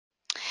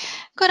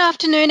Good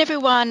afternoon,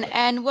 everyone,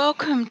 and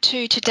welcome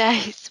to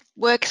today's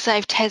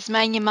WorkSafe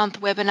Tasmania Month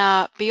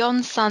webinar,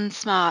 Beyond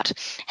SunSmart,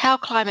 How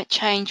Climate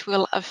Change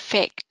Will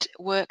Affect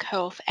Work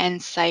Health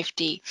and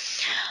Safety.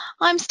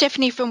 I'm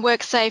Stephanie from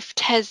WorkSafe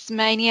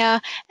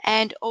Tasmania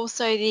and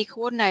also the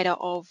coordinator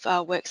of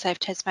WorkSafe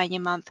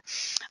Tasmania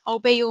Month. I'll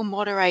be your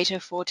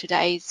moderator for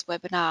today's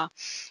webinar.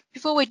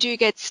 Before we do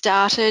get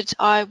started,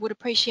 I would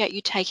appreciate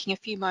you taking a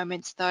few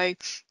moments, though,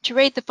 to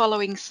read the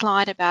following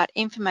slide about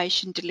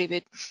information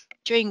delivered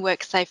during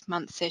WorkSafe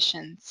Month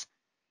sessions.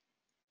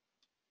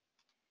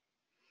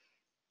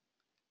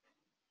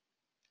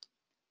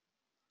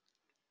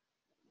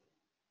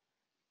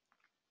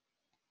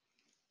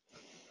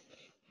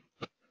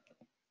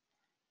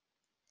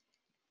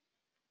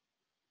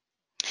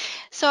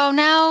 So I'll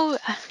now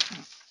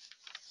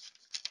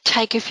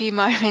take a few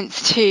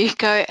moments to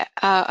go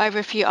over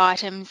a few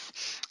items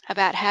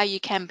about how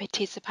you can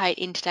participate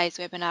in today's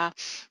webinar.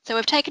 So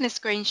we've taken a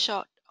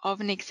screenshot of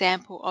an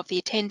example of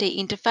the attendee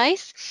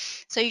interface.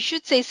 So you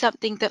should see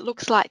something that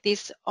looks like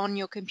this on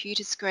your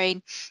computer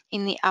screen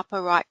in the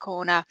upper right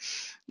corner.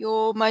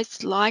 You're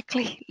most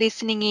likely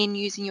listening in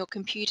using your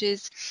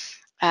computer's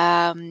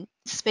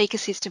speaker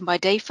system by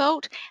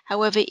default.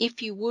 However,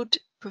 if you would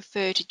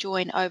prefer to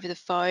join over the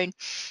phone,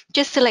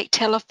 just select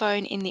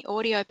telephone in the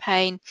audio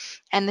pane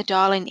and the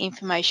dial-in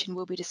information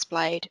will be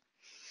displayed.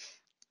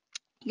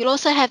 You'll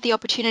also have the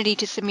opportunity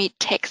to submit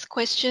text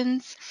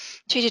questions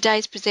to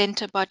today's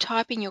presenter by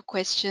typing your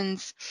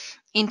questions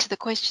into the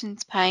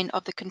questions pane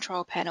of the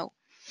control panel.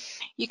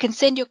 You can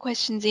send your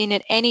questions in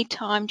at any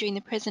time during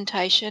the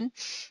presentation.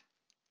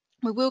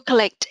 We will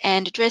collect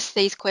and address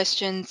these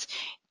questions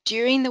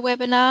during the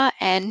webinar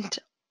and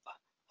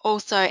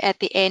also at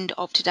the end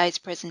of today's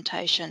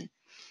presentation.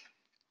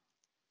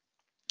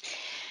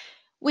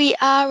 We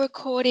are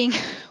recording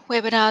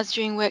webinars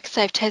during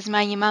WorkSafe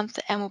Tasmania Month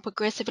and will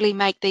progressively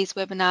make these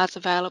webinars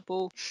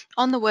available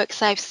on the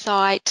WorkSafe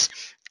site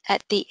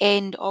at the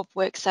end of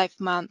WorkSafe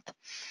Month.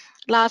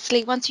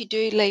 Lastly, once you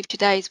do leave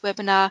today's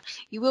webinar,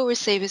 you will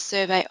receive a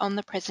survey on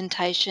the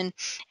presentation,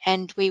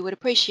 and we would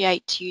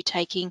appreciate you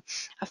taking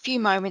a few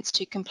moments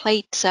to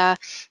complete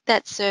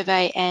that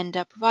survey and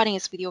providing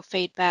us with your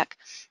feedback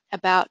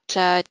about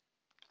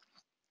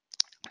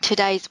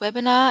today's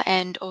webinar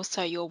and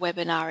also your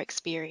webinar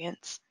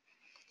experience.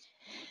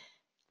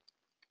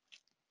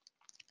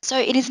 So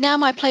it is now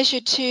my pleasure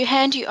to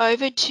hand you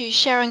over to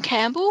Sharon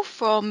Campbell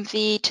from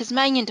the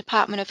Tasmanian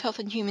Department of Health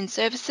and Human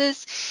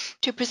Services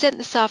to present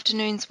this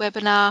afternoon's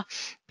webinar,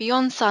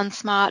 Beyond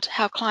SunSmart,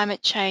 How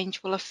Climate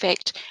Change Will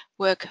Affect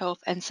Work Health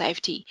and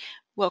Safety.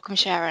 Welcome,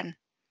 Sharon.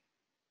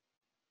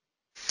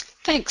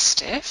 Thanks,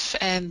 Steph,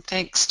 and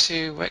thanks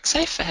to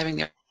WorkSafe for having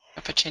the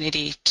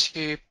opportunity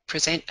to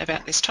present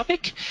about this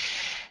topic.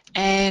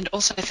 And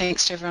also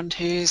thanks to everyone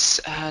who's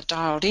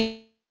dialed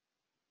in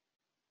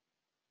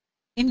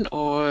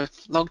or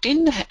logged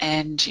in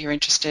and you're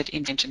interested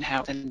in mental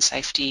health and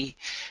safety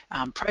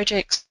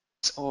projects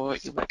or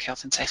your work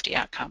health and safety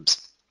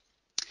outcomes.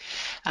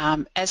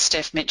 As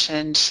Steph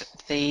mentioned,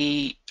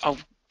 I'll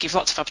give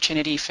lots of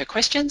opportunity for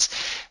questions.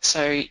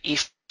 So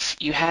if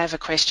you have a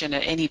question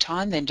at any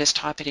time, then just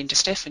type it into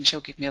Steph and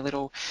she'll give me a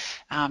little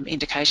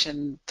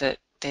indication that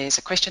there's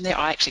a question there.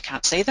 I actually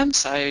can't see them,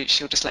 so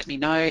she'll just let me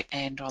know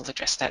and I'll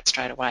address that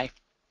straight away.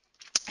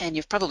 And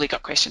you've probably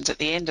got questions at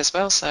the end as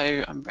well,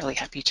 so I'm really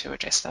happy to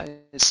address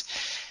those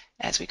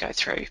as we go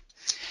through.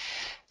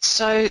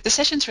 So the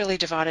session's really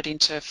divided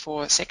into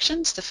 4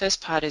 sections. The first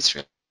part is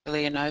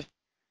really an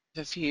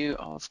overview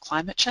of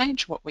climate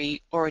change, what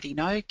we already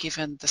know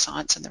given the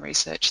science and the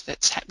research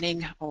that's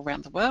happening all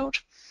around the world.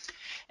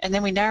 And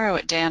then we narrow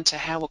it down to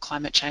how will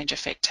climate change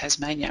affect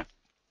Tasmania.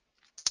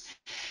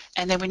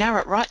 And then we narrow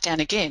it right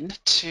down again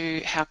to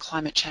how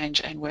climate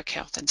change and work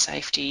health and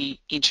safety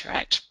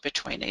interact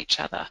between each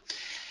other.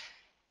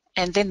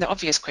 And then the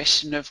obvious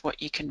question of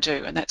what you can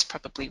do, and that's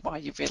probably why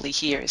you're really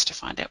here, is to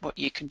find out what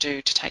you can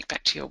do to take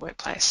back to your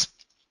workplace.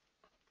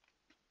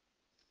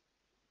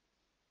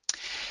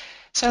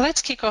 So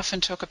let's kick off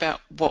and talk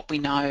about what we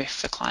know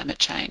for climate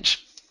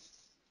change.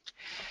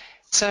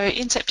 So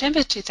in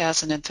September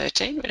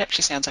 2013, it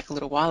actually sounds like a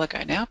little while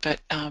ago now,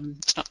 but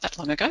it's not that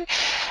long ago,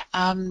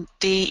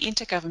 the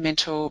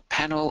Intergovernmental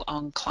Panel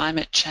on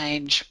Climate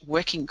Change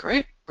Working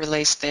Group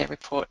released their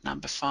report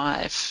number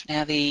 5.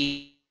 Now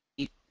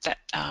that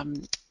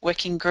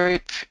working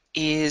group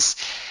is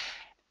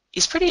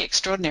pretty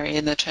extraordinary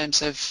in the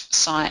terms of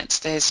science.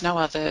 There's no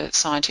other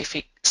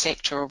scientific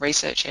sector or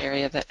research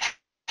area that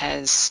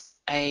has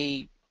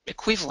a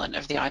equivalent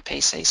of the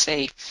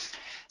IPCC.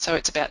 So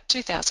it's about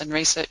 2,000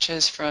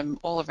 researchers from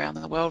all around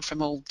the world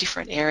from all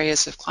different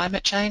areas of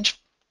climate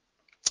change,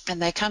 and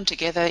they come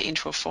together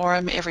into a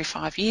forum every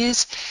 5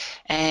 years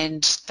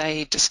and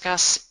they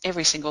discuss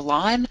every single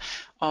line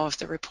of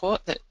the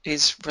report that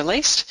is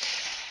released,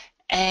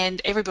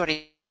 and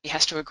everybody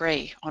has to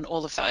agree on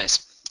all of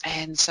those.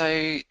 And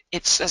so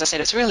it's, as I said,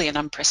 it's really an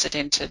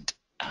unprecedented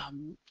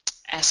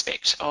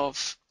aspect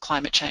of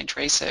climate change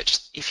research.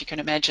 If you can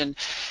imagine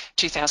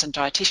 2,000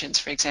 dietitians,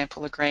 for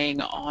example,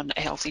 agreeing on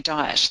a healthy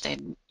diet,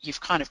 then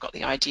you've kind of got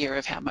the idea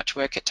of how much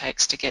work it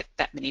takes to get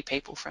that many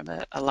people from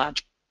a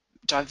large,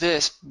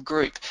 diverse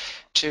group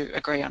to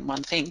agree on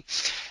one thing.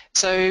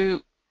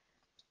 So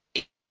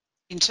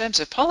in terms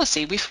of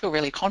policy, we feel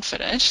really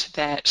confident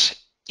that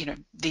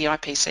the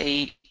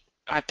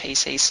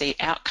IPCC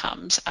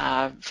outcomes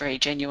are very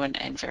genuine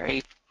and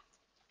very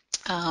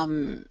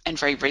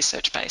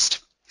research based.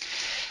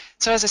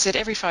 So as I said,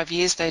 every 5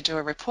 years they do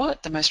a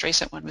report. The most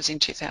recent one was in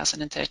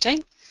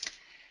 2013.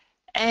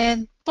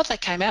 And what they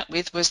came out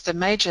with was the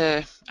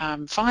major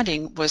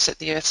finding was that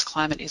the Earth's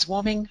climate is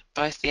warming,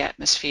 both the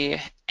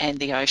atmosphere and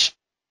the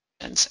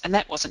oceans. And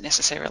that wasn't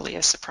necessarily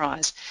a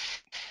surprise.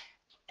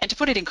 And to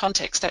put it in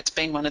context, that's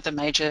been one of the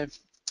major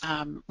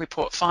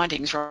report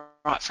findings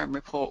right from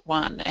report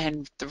one.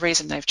 And the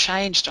reason they've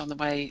changed on the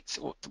way,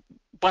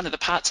 one of the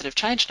parts that have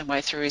changed on the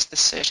way through is the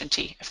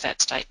certainty of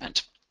that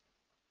statement.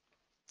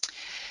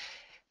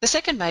 The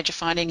second major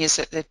finding is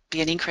that there'd be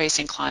an increase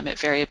in climate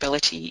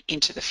variability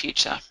into the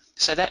future.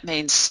 So that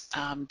means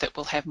that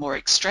we'll have more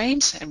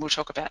extremes, and we'll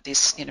talk about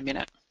this in a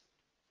minute.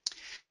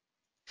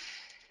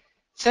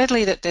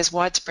 Thirdly, that there's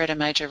widespread and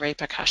major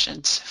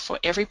repercussions for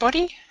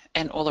everybody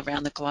and all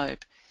around the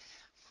globe.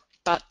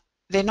 But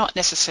they're not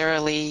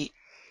necessarily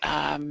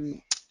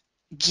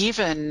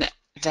given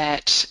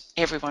that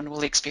everyone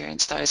will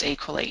experience those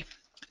equally.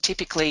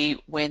 Typically,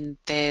 when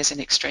there's an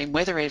extreme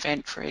weather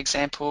event, for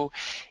example,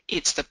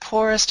 it's the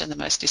poorest and the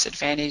most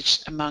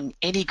disadvantaged among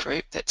any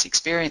group that's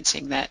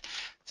experiencing that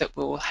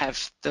will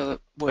have the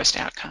worst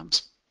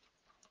outcomes.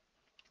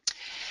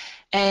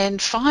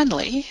 And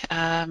finally,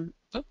 here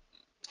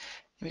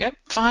we go.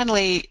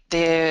 Finally,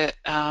 their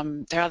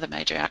other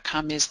major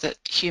outcome is that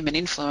human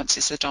influence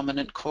is the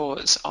dominant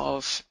cause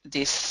of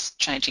this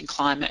changing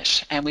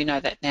climate, and we know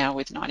that now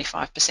with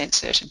 95%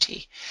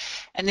 certainty.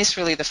 And this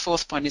really, the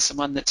fourth point, is the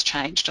one that's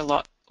changed a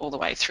lot all the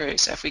way through.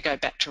 So if we go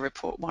back to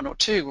report 1 or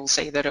 2, we'll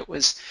see that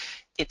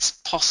it's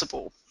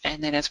possible,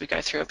 and then as we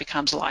go through it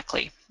becomes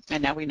likely.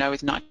 And now we know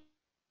with 95%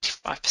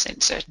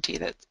 certainty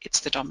that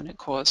it's the dominant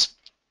cause.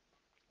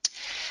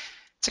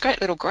 It's a great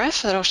little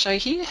graph that I'll show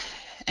here,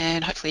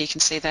 and hopefully you can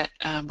see that,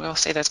 we'll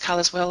see those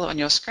colours well on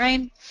your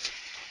screen.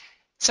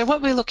 So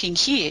what we're looking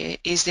here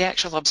is the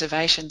actual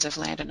observations of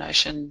land and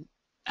ocean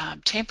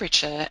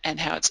temperature and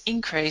how it's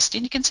increased,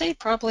 and you can see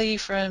probably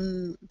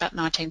from about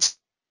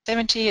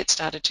 1970 it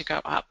started to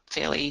go up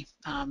fairly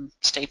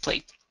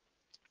steeply,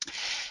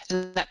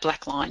 and that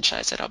black line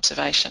shows that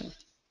observation.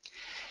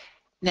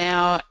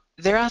 Now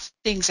there are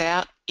things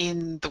out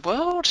in the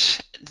world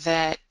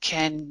that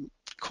can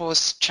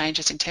cause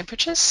changes in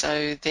temperatures,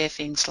 so they're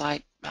things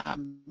like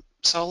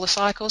solar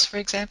cycles, for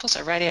example.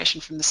 So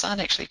radiation from the sun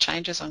actually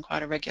changes on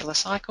quite a regular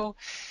cycle.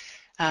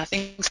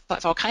 Things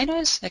like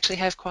volcanoes actually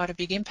have quite a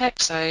big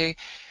impact. So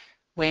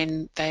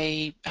when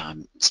they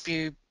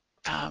spew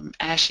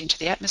ash into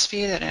the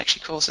atmosphere, that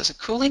actually causes a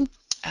cooling.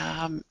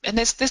 And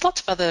there's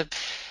lots of other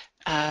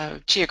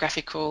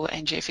geographical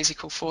and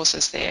geophysical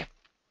forces there.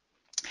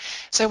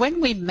 So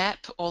when we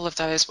map all of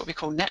those, what we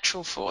call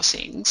natural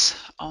forcings,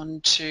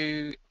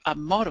 onto a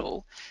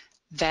model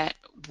that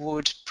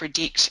would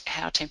predict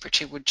how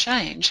temperature would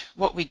change,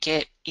 what we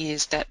get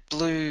is that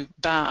blue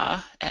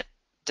bar that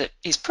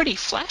is pretty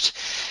flat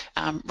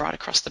right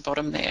across the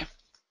bottom there.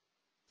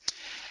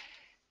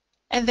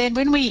 And then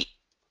when we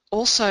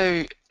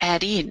also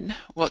add in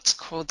what's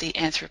called the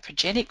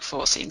anthropogenic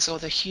forcings, or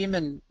the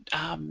human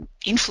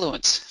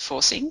influence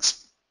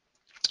forcings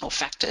or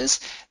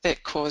factors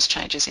that cause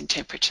changes in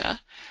temperature,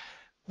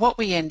 what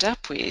we end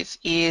up with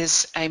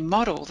is a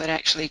model that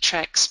actually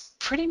tracks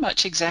pretty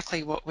much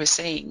exactly what we're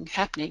seeing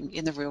happening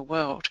in the real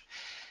world.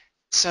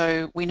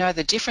 So we know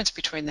the difference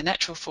between the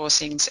natural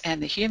forcings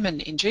and the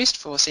human-induced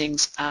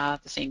forcings are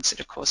the things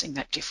that are causing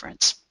that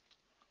difference.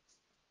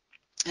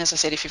 As I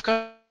said, if you've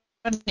got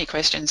any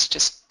questions,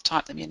 just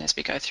type them in as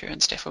we go through,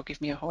 and Steph will give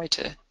me a hoy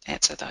to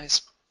answer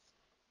those.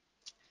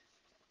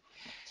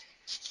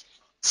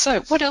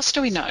 So what else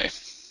do we know?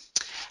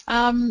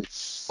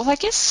 Well, I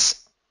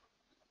guess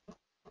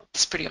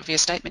it's a pretty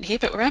obvious statement here,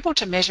 but we're able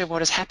to measure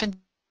what has happened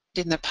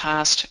in the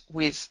past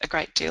with a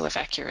great deal of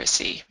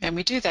accuracy, and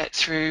we do that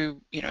through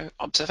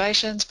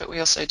observations, but we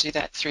also do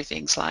that through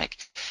things like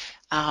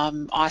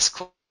ice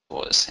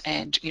cores,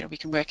 and we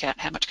can work out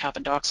how much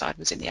carbon dioxide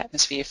was in the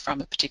atmosphere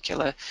from a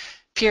particular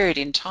period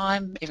in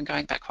time, even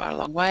going back quite a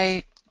long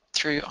way,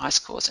 through ice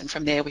cores, and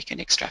from there we can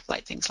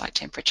extrapolate things like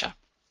temperature.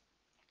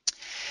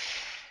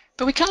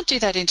 But we can't do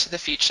that into the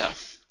future,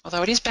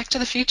 although it is Back to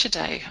the Future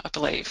Day, I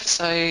believe.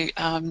 So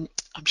I'm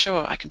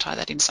sure I can tie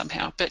that in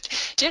somehow. But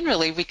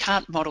generally, we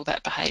can't model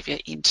that behaviour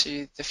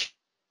into the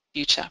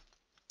future.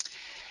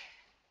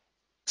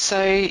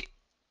 So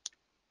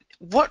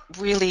what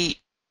really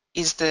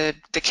is the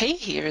key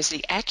here is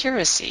the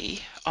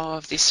accuracy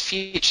of this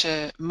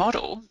future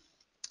model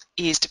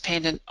is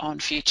dependent on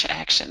future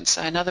action.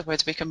 So in other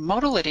words, we can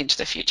model it into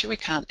the future. We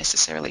can't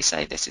necessarily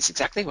say this is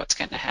exactly what's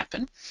going to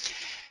happen.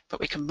 but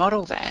we can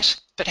model that.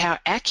 But how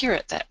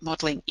accurate that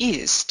modelling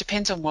is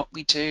depends on what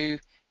we do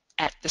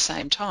at the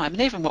same time,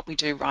 and even what we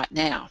do right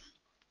now.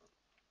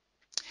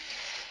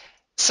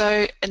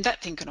 So, and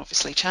that thing can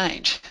obviously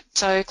change.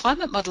 So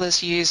climate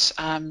modelers use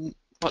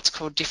what's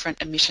called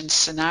different emission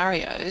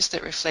scenarios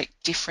that reflect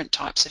different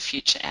types of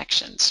future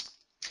actions.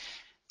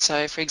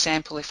 So for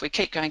example, if we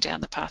keep going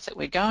down the path that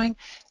we're going,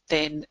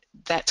 then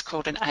that's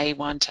called an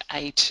A1 to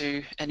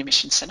A2 an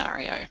emission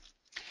scenario.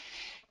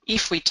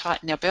 If we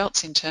tighten our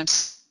belts in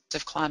terms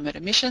of climate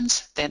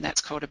emissions, then that's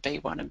called a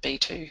B1 and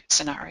B2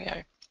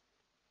 scenario.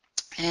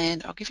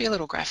 And I'll give you a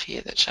little graph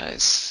here that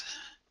shows,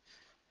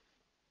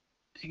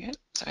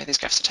 sorry, these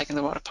graphs are taking a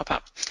little while to pop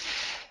up.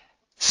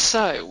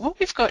 So what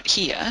we've got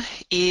here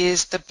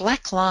is the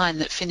black line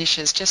that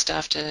finishes just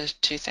after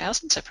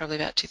 2000, so probably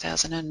about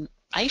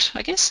 2008,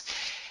 I guess.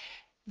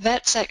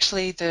 That's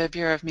actually the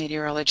Bureau of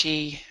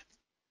Meteorology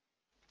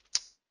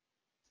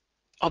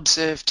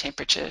observed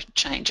temperature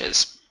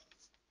changes.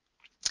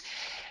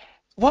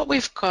 What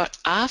we've got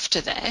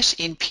after that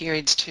in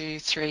periods 2,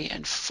 3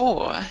 and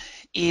 4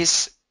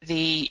 is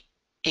the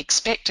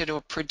expected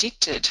or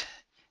predicted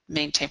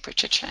mean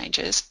temperature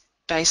changes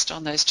based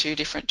on those two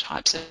different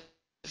types of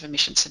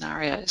emission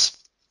scenarios.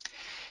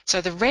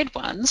 So the red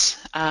ones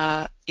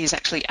is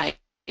actually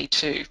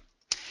A2.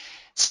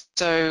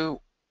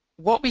 So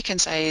what we can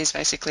say is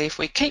basically if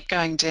we keep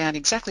going down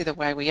exactly the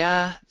way we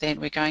are, then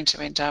we're going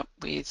to end up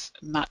with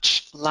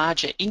much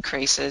larger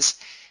increases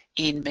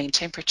in mean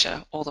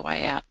temperature all the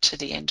way out to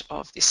the end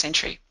of this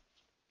century.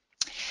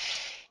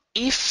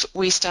 If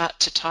we start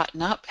to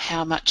tighten up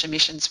how much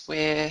emissions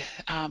we're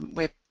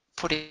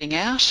putting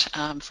out,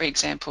 for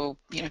example,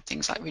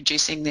 things like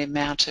reducing the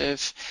amount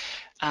of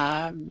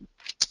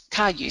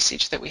car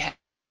usage that we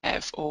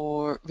have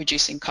or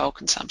reducing coal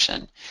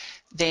consumption,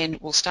 then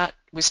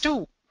we're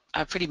still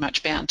pretty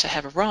much bound to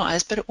have a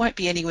rise, but it won't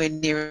be anywhere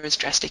near as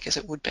drastic as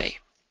it would be.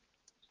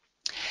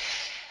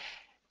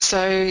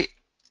 So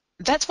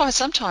that's why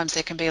sometimes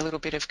there can be a little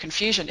bit of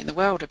confusion in the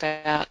world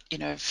about,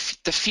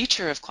 the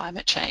future of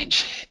climate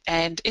change,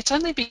 and it's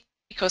only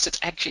because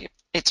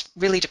it's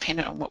really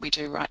dependent on what we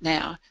do right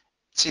now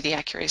to the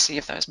accuracy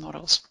of those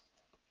models.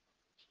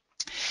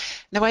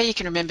 And the way you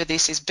can remember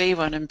this is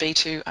B1 and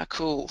B2 are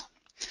cool.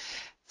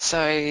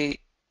 So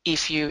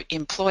if you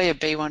employ a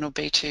B1 or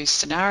B2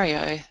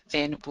 scenario,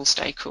 then we'll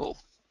stay cool.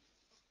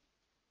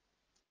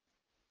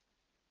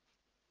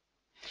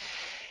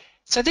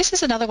 So this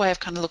is another way of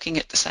kind of looking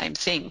at the same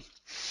thing.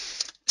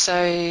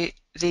 So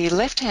the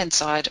left-hand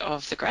side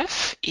of the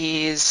graph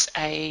is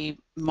a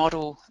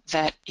model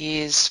that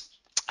is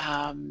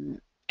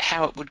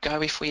how it would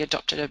go if we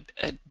adopted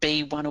a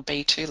B1 or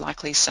B2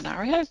 likely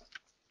scenario.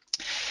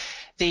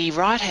 The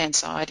right-hand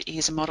side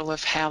is a model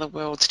of how the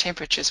world's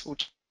temperatures will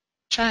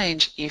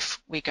change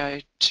if we go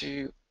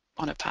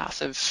on a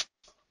path of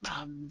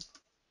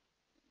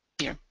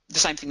the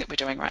same thing that we're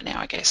doing right now,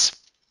 I guess.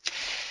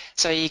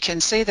 So you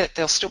can see that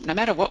there'll still, no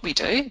matter what we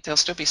do, there'll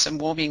still be some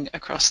warming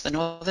across the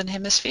northern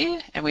hemisphere,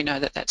 and we know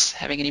that that's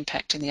having an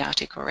impact in the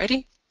Arctic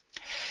already.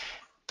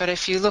 But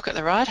if you look at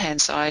the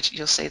right-hand side,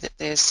 you'll see that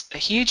there's a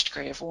huge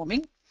degree of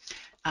warming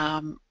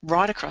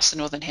right across the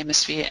northern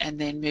hemisphere and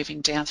then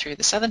moving down through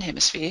the southern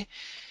hemisphere.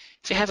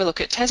 If you have a look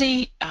at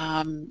Tassie,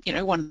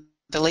 one of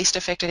the least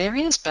affected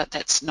areas, but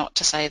that's not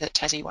to say that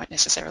Tassie won't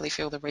necessarily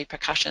feel the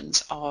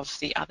repercussions of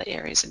the other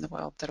areas in the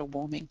world that are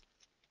warming.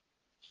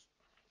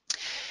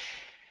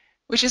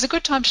 Which is a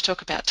good time to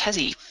talk about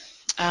Tassie.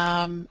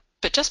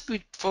 But just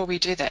before we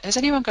do that, has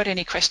anyone got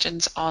any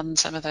questions on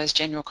some of those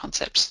general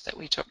concepts that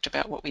we talked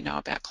about, what we know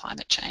about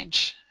climate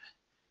change?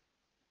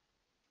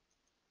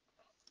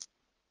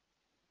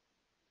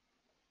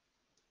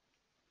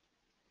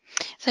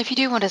 So if you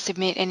do want to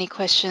submit any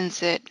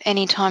questions at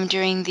any time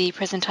during the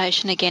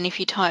presentation, again, if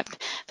you type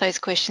those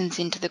questions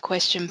into the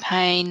question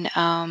pane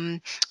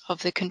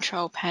of the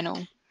control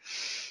panel.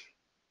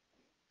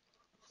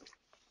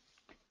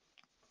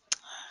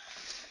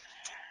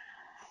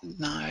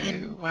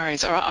 No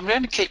worries. All right, I'm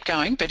going to keep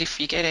going, but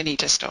if you get any,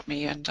 just stop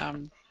me and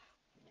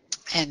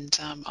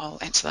I'll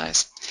answer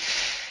those.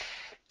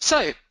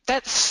 So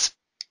that's,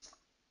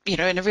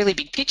 in a really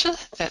big picture,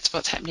 that's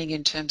what's happening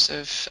in terms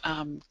of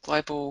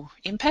global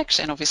impact,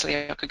 and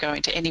obviously I could go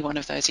into any one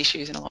of those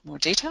issues in a lot more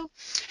detail.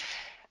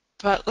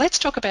 But let's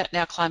talk about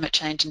now climate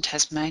change in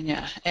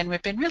Tasmania, and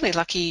we've been really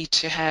lucky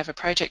to have a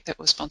project that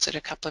was sponsored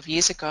a couple of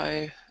years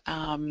ago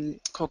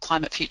called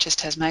Climate Futures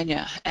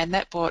Tasmania, and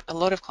that brought a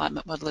lot of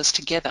climate modellers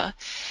together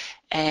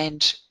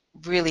and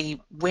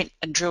really went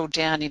and drilled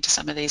down into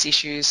some of these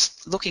issues,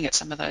 looking at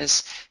some of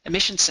those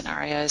emission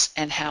scenarios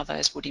and how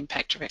those would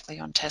impact directly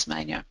on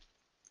Tasmania.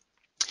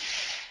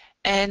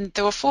 And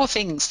there were 4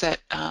 things that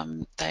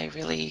they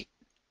really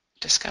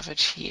discovered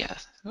here.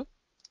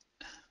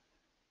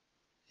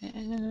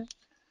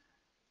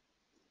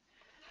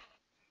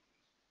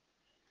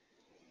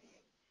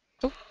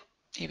 Oh,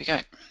 here we go.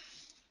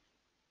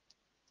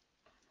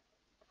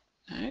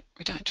 No,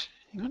 we don't.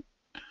 Hang on.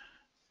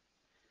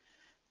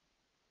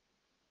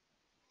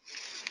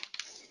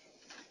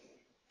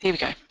 Here we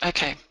go.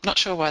 Okay, not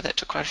sure why that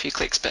took quite a few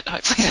clicks, but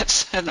hopefully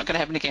that's not going to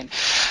happen again.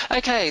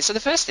 Okay, so the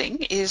first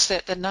thing is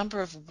that the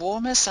number of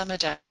warmer summer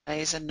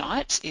days and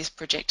nights is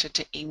projected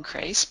to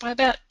increase by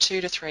about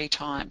 2 to 3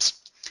 times.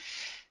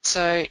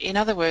 So in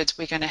other words,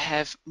 we're going to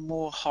have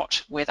more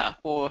hot weather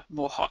or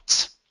more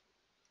hots.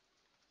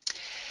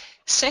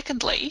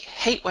 Secondly,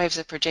 heat waves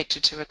are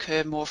projected to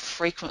occur more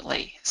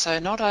frequently. So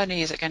not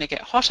only is it going to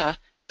get hotter,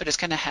 but it's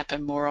going to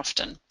happen more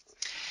often.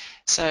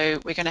 So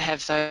we're going to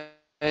have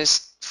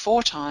those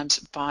 4 times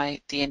by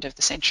the end of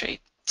the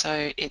century.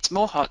 So it's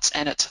more hots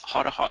and it's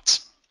hotter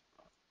hots.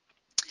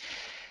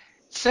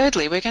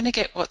 Thirdly, we're going to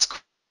get what's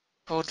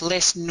called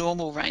less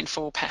normal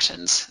rainfall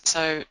patterns.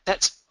 So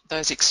that's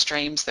those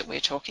extremes that we're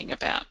talking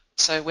about.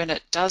 So when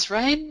it does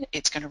rain,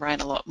 it's going to rain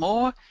a lot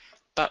more,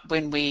 but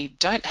when we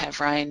don't have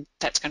rain,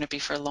 that's going to be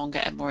for a longer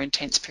and more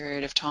intense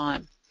period of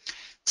time.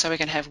 So we're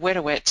going to have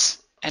wetter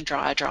wets and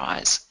drier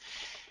dries.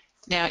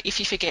 Now, if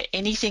you forget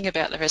anything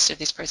about the rest of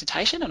this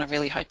presentation, and I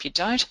really hope you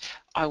don't,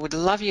 I would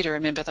love you to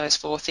remember those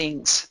 4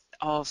 things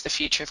of the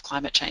future of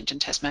climate change in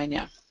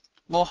Tasmania.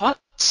 More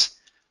hots,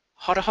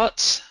 hotter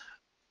hots,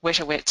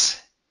 wetter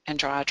wets, and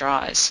drier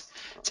dries.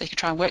 So you can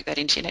try and work that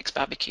into your next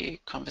barbecue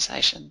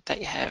conversation that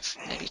you have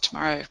maybe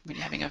tomorrow when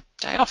you're having a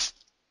day off.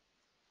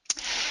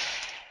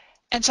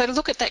 And so to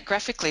look at that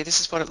graphically,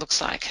 this is what it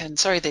looks like. And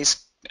sorry,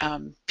 these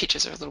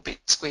pictures are a little bit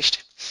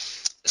squished.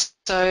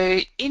 So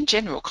in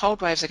general,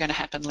 cold waves are going to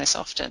happen less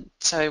often.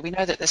 So we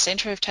know that the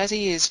centre of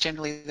Tassie is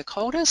generally the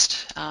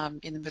coldest.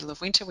 In the middle of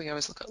winter, we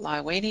always look at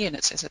Lyweenie and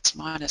it says it's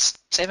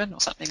 -7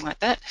 or something like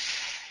that.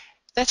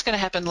 That's going to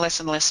happen less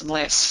and less and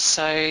less.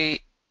 So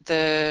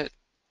the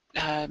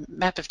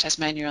map of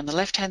Tasmania on the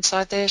left-hand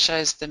side there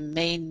shows the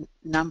mean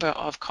number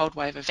of cold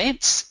wave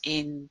events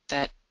in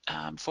that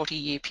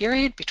 40-year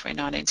period between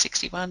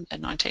 1961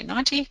 and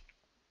 1990.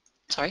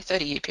 Sorry,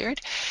 30-year period.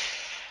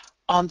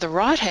 On the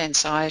right-hand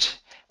side,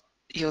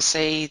 you'll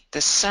see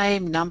the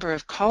same number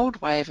of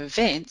cold wave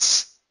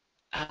events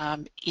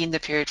in the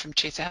period from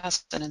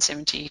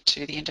 2070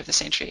 to the end of the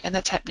century, and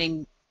that's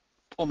happening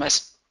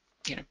almost,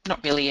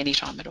 not really any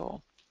time at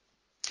all.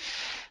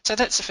 So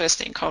that's the first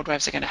thing, cold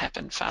waves are going to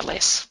happen far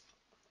less.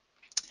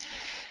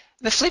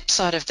 The flip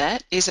side of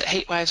that is that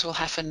heat waves will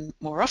happen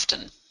more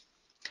often.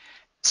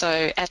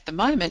 So at the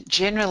moment,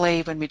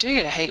 generally when we do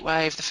get a heat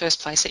wave, the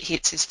first place it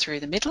hits is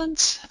through the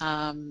Midlands,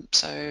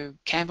 so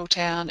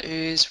Campbelltown,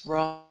 Ouse,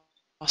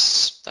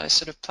 Ross, those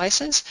sort of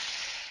places.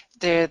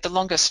 They're the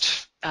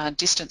longest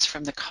distance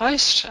from the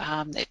coast.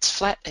 It's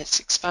flat, it's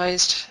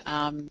exposed.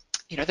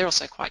 They're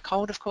also quite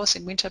cold, of course,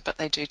 in winter, but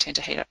they do tend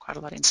to heat up quite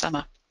a lot in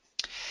summer.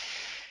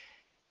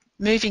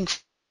 Moving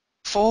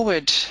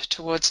forward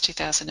towards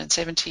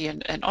 2070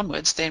 and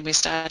onwards, then we're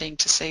starting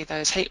to see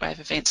those heatwave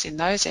events in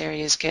those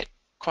areas get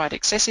quite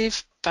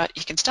excessive, but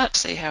you can start to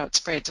see how it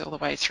spreads all the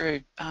way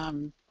through,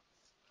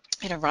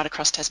 right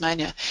across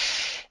Tasmania,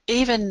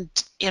 even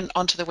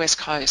onto the west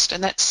coast,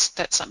 and that's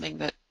something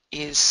that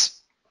is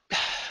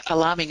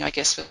alarming, I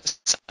guess, for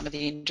some of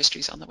the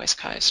industries on the west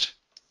coast.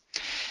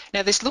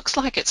 Now, this looks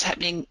like it's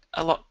happening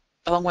a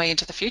long way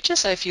into the future.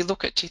 So if you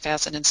look at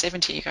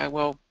 2070, you go,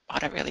 well, I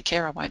don't really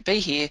care, I won't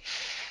be here.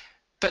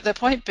 But the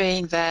point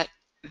being that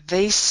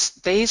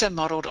these are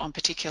modelled on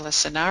particular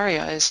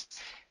scenarios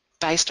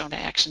based on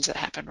actions that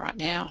happen right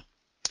now.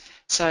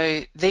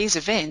 So these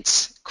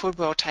events could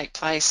well take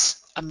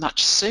place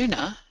much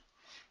sooner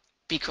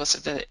because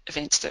of the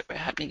events that are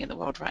happening in the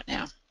world right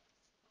now.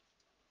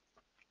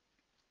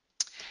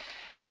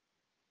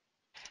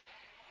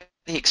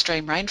 The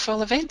extreme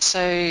rainfall events.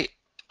 So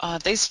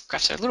these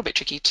graphs are a little bit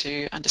tricky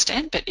to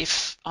understand, but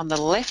if on the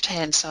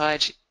left-hand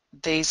side,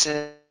 these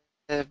are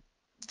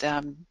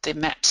the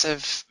maps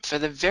for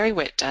the very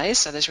wet days,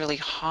 so there's really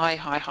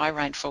high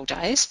rainfall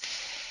days.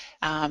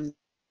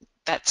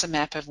 That's a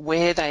map of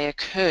where they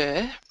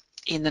occur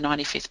in the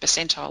 95th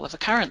percentile of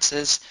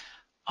occurrences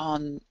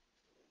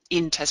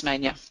in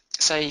Tasmania.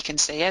 So you can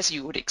see, as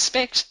you would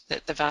expect,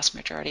 that the vast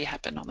majority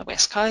happen on the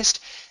west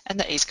coast and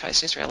the east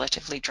coast is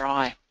relatively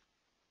dry.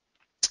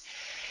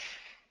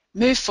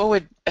 Move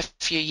forward a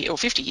few years, or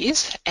 50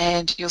 years,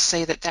 and you'll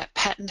see that that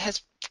pattern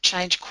has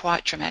changed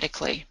quite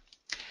dramatically.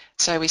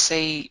 So we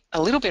see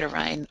a little bit of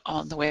rain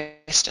on the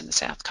west and the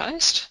south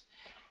coast,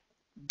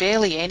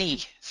 barely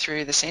any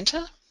through the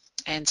centre,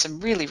 and some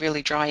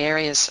really dry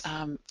areas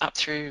up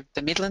through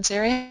the Midlands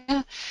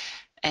area,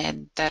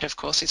 and that of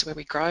course is where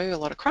we grow a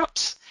lot of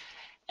crops.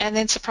 And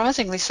then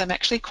surprisingly some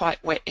actually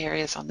quite wet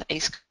areas on the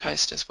east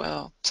coast as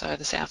well, so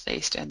the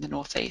southeast and the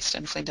northeast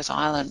and Flinders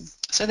Island.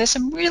 So there's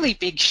some really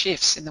big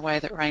shifts in the way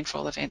that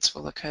rainfall events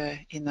will occur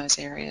in those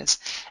areas,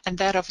 and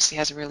that obviously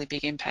has a really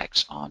big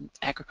impact on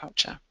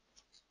agriculture.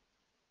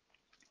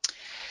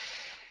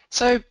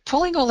 So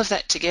pulling all of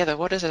that together,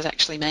 what does it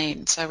actually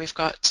mean? So we've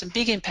got some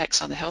big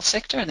impacts on the health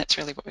sector, and that's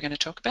really what we're going to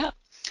talk about.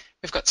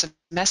 We've got some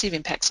massive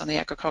impacts on the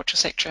agricultural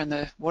sector and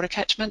the water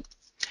catchment.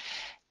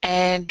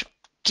 And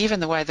given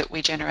the way that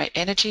we generate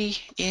energy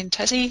in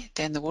Tassie,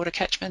 then the water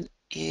catchment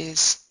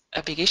is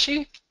a big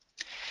issue.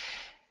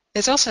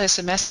 There's also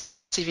some massive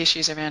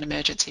issues around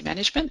emergency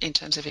management in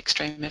terms of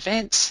extreme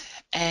events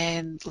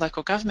and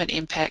local government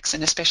impacts,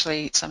 and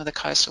especially some of the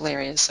coastal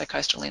areas, so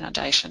coastal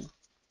inundation.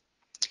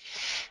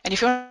 And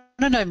if you want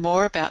to know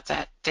more about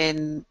that,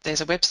 then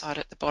there's a website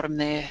at the bottom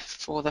there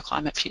for the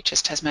Climate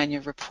Futures Tasmania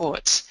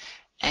reports.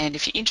 And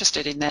if you're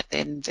interested in that,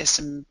 then there's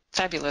some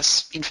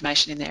fabulous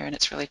information in there, and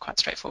it's really quite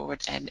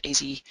straightforward and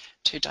easy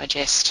to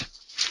digest.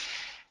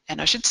 And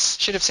I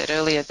should have said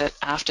earlier that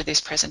after this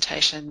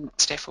presentation,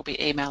 Steph will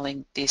be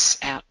emailing this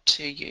out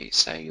to you,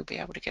 so you'll be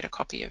able to get a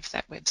copy of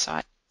that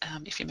website.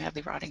 If you're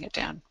madly writing it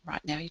down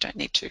right now, you don't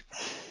need to.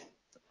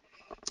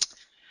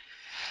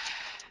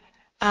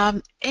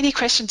 Any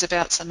questions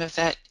about some of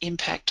that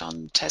impact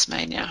on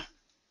Tasmania?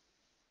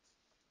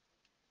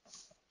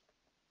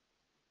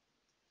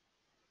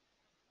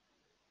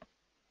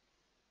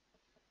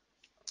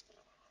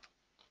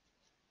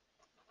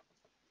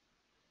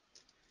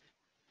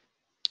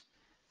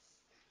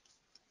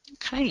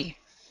 Okay.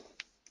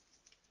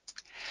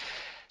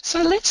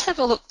 So let's have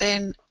a look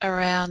then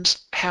around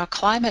how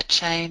climate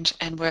change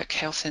and work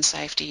health and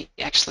safety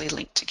actually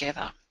link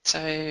together.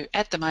 So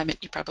at the moment,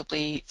 you're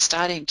probably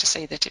starting to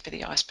see the tip of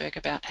the iceberg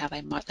about how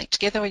they might link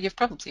together, or you've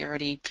probably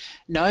already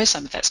know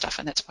some of that stuff,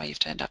 and that's why you've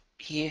turned up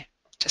here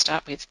to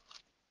start with.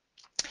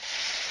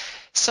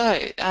 So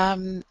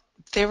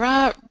there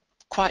are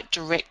quite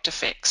direct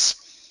effects.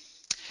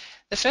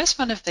 The first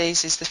one of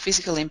these is the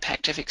physical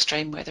impact of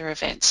extreme weather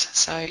events.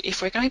 So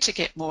if we're going to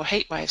get more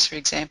heat waves, for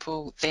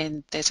example,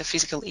 then there's a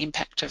physical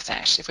impact of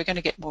that. If we're going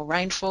to get more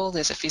rainfall,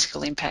 there's a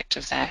physical impact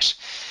of that.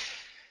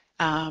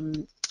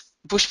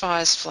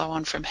 Bushfires flow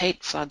on from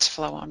heat, floods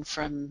flow on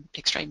from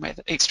extreme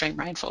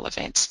rainfall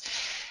events.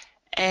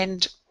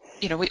 And,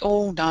 you know, we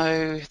all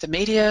know the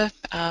media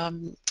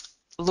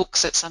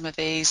looks at some of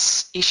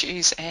these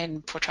issues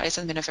and portrays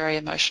them in a very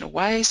emotional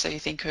way. So you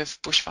think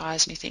of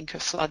bushfires and you think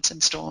of floods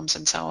and storms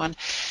and so on,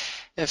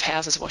 of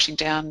houses washing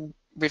down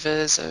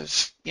rivers,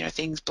 of, you know,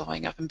 things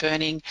blowing up and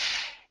burning.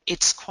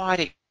 It's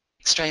quite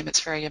extreme,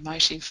 it's very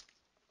emotive.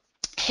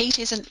 Heat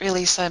isn't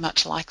really so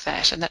much like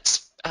that, and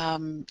that's,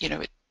 you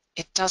know,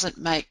 it doesn't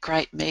make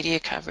great media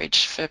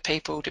coverage for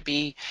people to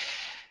be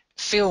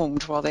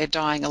filmed while they're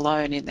dying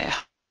alone in their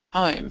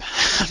home,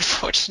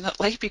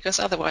 unfortunately, because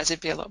otherwise there'd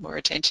be a lot more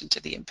attention to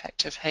the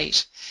impact of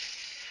heat.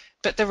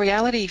 But the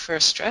reality for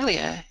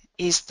Australia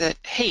is that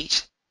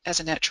heat,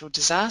 as a natural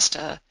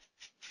disaster,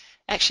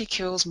 actually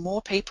kills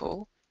more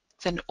people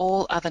than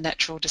all other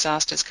natural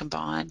disasters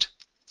combined.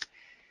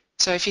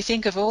 So if you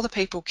think of all the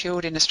people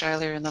killed in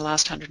Australia in the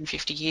last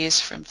 150 years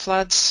from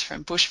floods,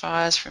 from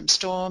bushfires, from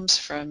storms,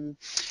 from,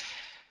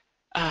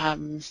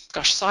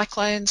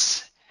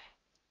 cyclones,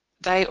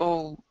 they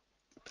all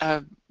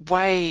are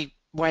way,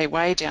 way,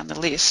 way down the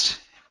list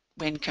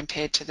when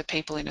compared to the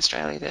people in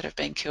Australia that have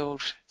been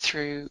killed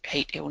through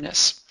heat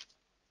illness.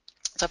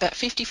 So about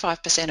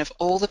 55% of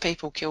all the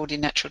people killed in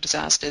natural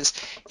disasters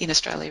in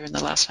Australia in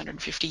the last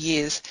 150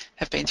 years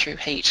have been through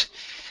heat.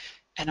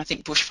 And I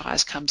think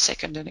bushfires come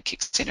second, and it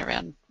kicks in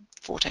around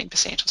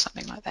 14% or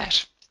something like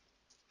that.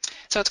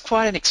 So it's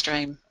quite an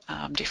extreme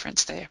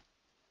difference there.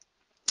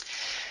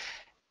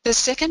 The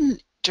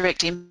second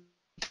direct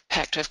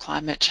impact of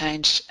climate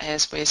change,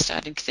 as we're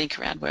starting to think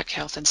around work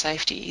health and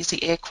safety, is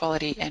the air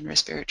quality and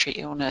respiratory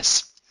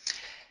illness.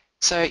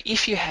 So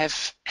if you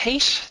have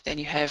heat, then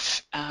you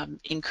have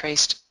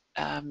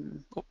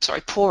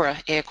poorer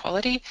air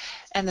quality,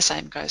 and the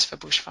same goes for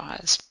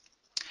bushfires.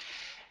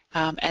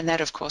 And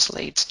that, of course,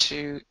 leads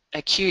to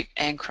acute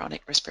and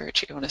chronic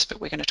respiratory illness, but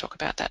we're going to talk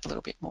about that a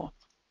little bit more.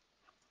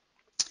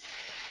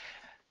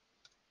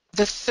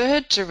 The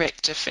third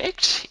direct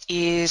effect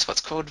is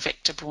what's called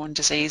vector-borne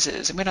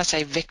diseases. And when I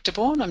say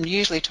vector-borne, I'm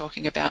usually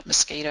talking about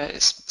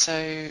mosquitoes.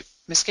 So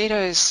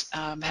mosquitoes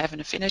have an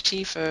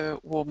affinity for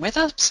warm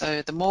weather.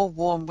 So the more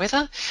warm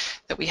weather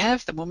that we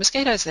have, the more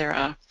mosquitoes there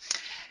are.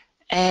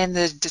 And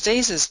the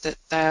diseases that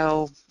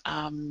they'll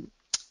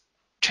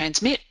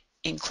transmit,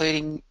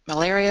 including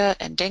malaria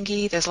and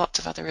dengue, there's lots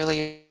of other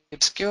really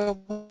obscure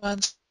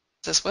ones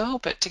as well,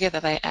 but together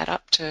they add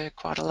up to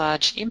quite a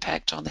large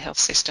impact on the health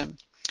system.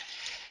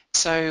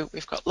 So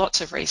we've got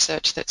lots of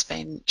research that's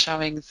been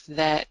showing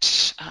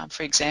that,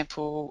 for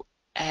example,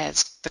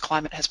 as the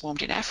climate has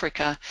warmed in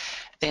Africa,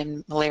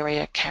 then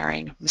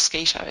malaria-carrying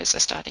mosquitoes are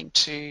starting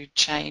to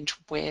change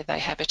where they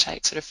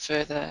habitate sort of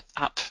further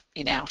up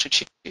in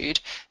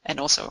altitude and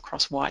also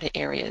across wider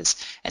areas,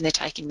 and they're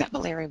taking that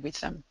malaria with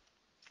them.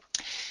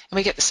 And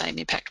we get the same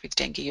impact with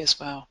dengue as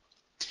well.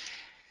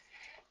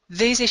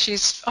 These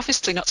issues,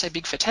 obviously not so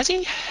big for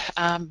Tassie,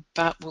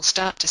 but we'll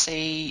start to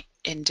see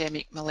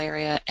endemic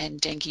malaria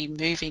and dengue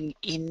moving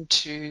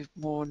into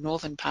more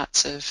northern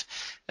parts of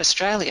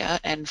Australia,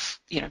 and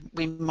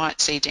we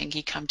might see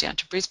dengue come down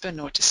to Brisbane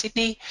or to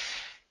Sydney.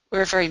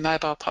 We're a very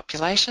mobile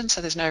population,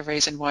 so there's no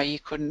reason why you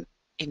couldn't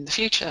in the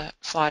future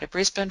fly to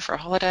Brisbane for a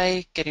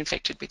holiday, get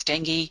infected with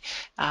dengue,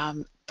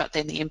 but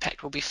then the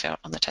impact will be felt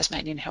on the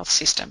Tasmanian health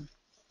system.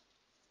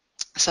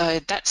 So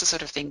that's the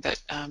sort of thing that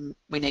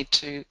we need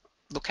to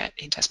look at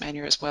in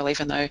Tasmania as well,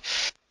 even though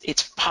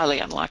it's highly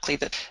unlikely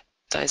that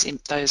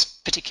those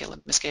particular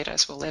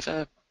mosquitoes will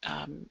ever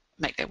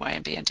make their way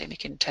and be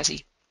endemic in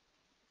Tassie.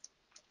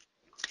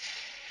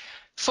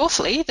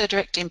 Fourthly, the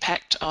direct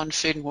impact on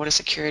food and water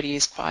security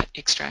is quite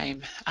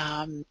extreme.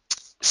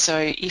 So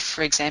if,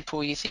 for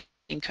example, you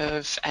think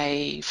of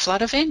a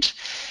flood event,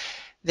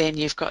 then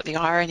you've got the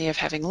irony of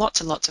having lots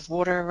and lots of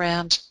water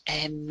around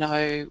and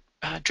no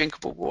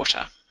drinkable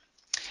water.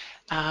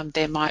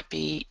 There might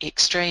be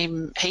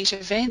extreme heat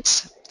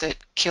events that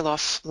kill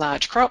off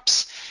large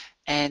crops,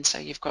 and so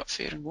you've got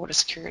food and water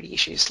security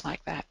issues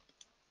like that.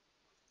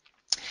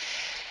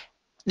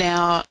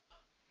 Now,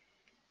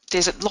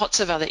 there's lots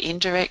of other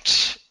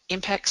indirect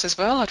impacts as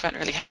well. I don't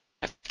really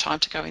have time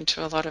to go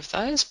into a lot of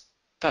those,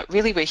 but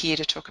really we're here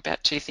to talk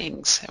about two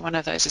things. One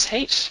of those is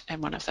heat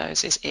and one of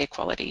those is air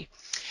quality.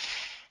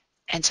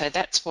 And so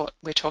that's what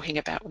we're talking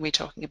about when we're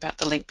talking about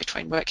the link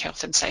between work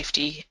health and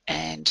safety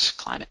and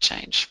climate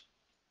change.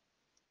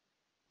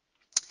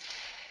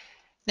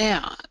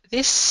 Now,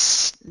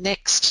 this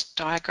next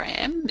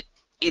diagram,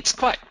 it's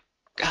quite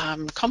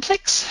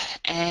complex,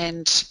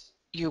 and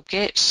you'll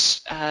get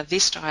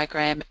this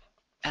diagram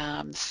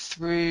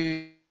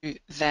through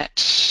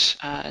that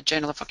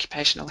Journal of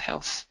Occupational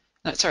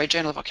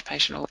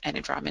and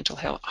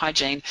Environmental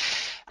Hygiene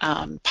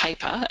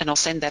paper, and I'll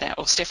send that out,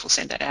 or Steph will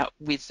send that out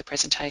with the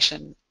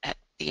presentation at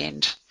the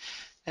end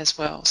as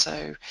well.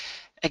 So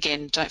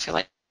again, don't feel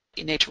like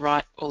you need to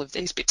write all of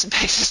these bits and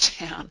pieces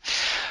down.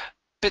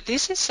 But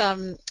this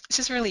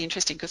is really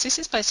interesting because this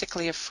is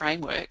basically a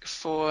framework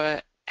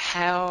for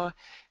how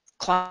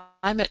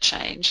climate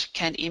change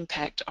can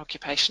impact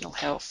occupational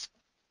health.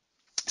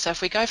 So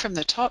if we go from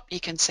the top, you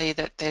can see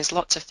that there's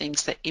lots of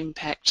things that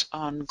impact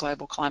on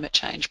global climate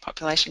change: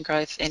 population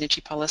growth,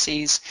 energy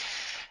policies,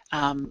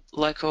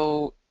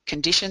 local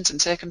conditions and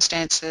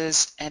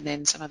circumstances, and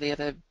then some of the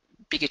other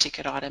bigger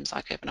ticket items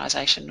like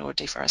urbanisation or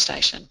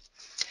deforestation.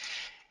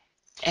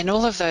 And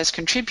all of those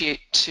contribute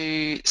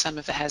to some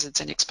of the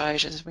hazards and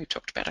exposures. We've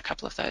talked about a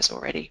couple of those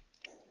already.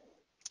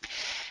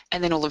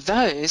 And then all of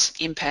those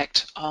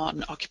impact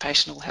on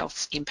occupational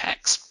health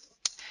impacts.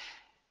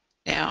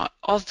 Now,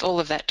 of all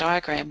of that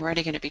diagram, we're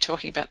only going to be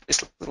talking about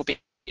this little bit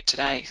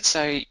today.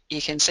 So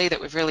you can see that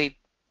we've really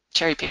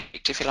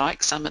cherry-picked, if you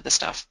like, some of the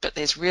stuff, but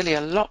there's really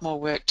a lot more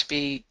work to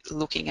be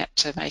looking at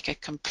to make a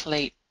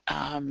complete,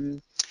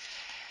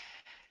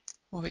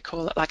 what we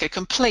call it, like a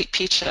complete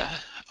picture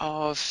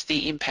of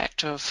the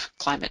impact of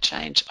climate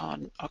change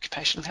on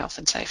occupational health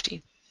and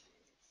safety.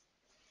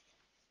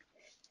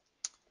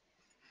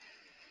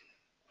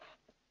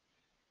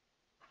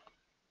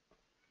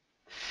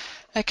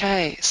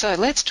 Okay, so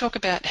let's talk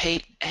about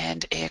heat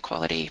and air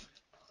quality.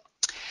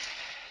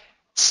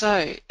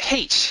 So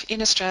heat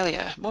in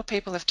Australia, more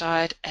people have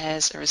died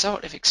as a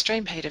result of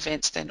extreme heat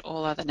events than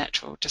all other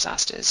natural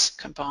disasters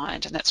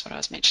combined, and that's what I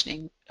was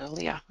mentioning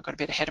earlier. I got a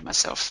bit ahead of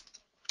myself.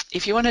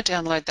 If you want to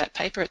download that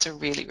paper, it's a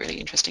really, really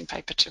interesting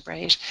paper to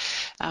read.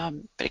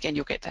 But again,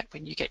 you'll get that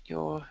when you get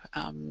your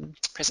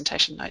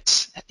presentation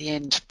notes at the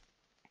end.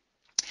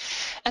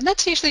 And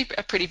that's usually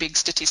a pretty big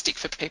statistic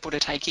for people to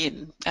take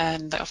in,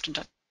 and they often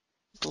don't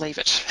believe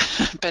it.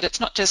 But it's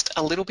not just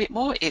a little bit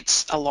more,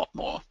 it's a lot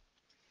more.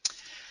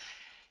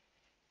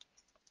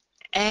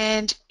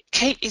 And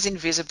heat is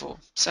invisible.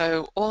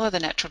 So all of the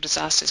natural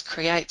disasters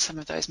create some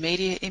of those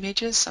media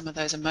images, some of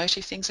those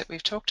emotive things that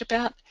we've talked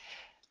about,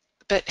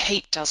 but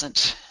heat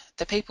doesn't.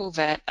 The people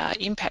that are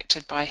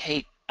impacted by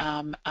heat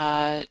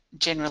are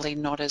generally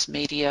not as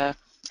media,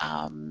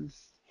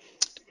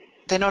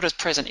 they're not as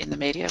present in the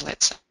media,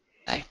 let's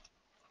say.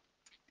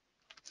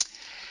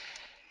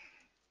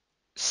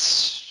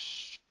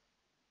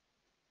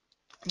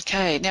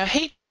 Okay, now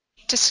heat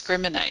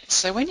discriminates.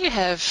 So when you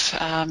have,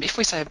 if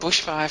we say a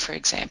bushfire, for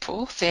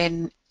example,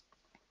 then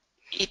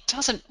it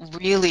doesn't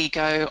really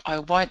go, I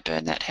won't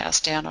burn that house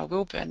down, I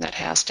will burn that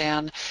house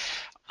down,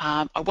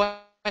 I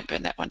won't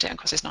burn that one down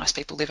because there's nice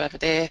people live over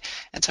there,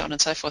 and so on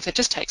and so forth. It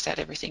just takes out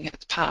everything in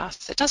its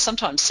path. It does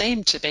sometimes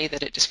seem to be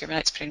that it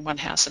discriminates between one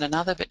house and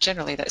another, but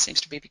generally that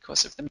seems to be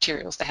because of the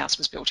materials the house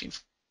was built in,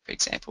 for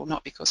example,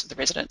 not because of the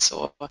residents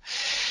or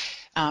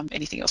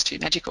anything else too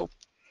magical.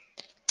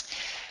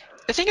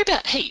 The thing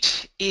about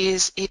heat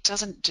is it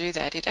doesn't do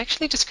that. It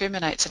actually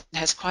discriminates and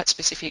has quite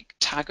specific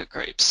target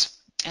groups.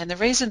 And the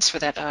reasons for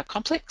that are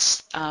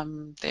complex.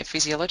 They're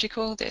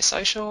physiological, they're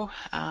social.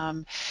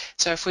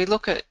 So if we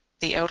look at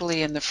the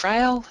elderly and the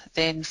frail,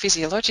 then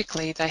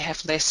physiologically they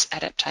have less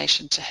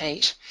adaptation to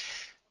heat.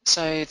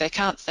 So they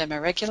can't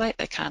thermoregulate,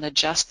 they can't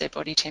adjust their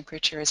body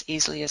temperature as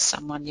easily as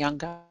someone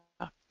younger.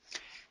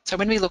 So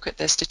when we look at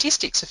the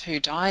statistics of who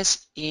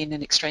dies in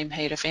an extreme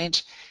heat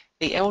event,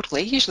 the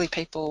elderly, usually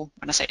people,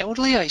 when I say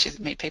elderly, I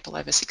usually mean people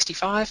over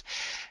 65,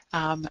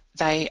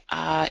 they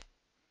are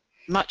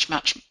much,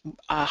 much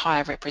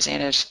higher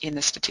represented in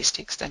the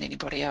statistics than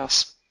anybody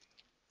else.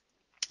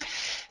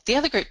 The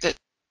other group that's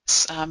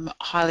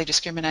highly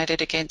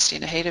discriminated against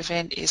in a heat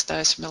event is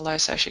those from a low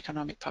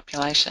socioeconomic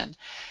population.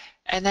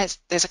 And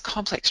there's a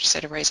complex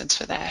set of reasons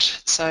for that.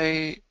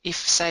 So if,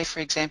 say,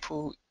 for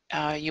example,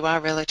 you are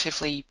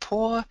relatively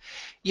poor,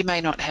 you may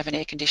not have an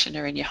air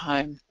conditioner in your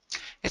home.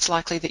 It's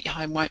likely that your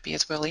home won't be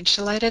as well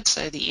insulated,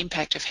 so the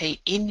impact of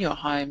heat in your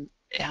home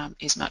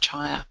is much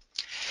higher.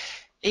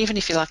 Even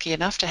if you're lucky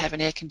enough to have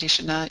an air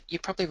conditioner, you're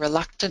probably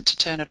reluctant to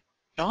turn it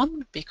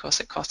on because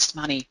it costs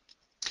money.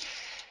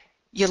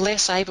 You're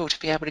less able to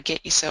be able to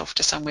get yourself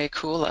to somewhere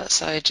cooler,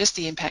 so just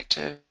the impact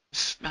of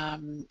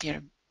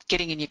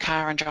getting in your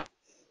car and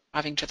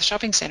driving to the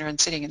shopping centre and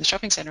sitting in the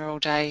shopping centre all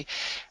day,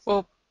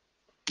 well,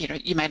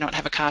 you may not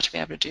have a car to be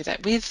able to do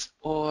that with,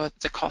 or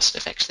the cost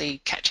of actually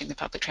catching the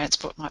public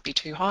transport might be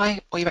too high,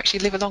 or you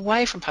actually live a long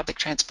way from public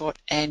transport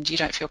and you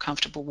don't feel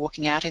comfortable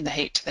walking out in the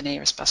heat to the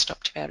nearest bus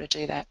stop to be able to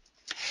do that.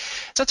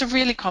 So it's a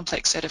really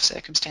complex set of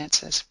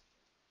circumstances.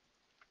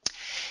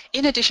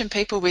 In addition,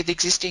 people with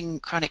existing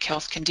chronic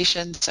health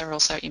conditions are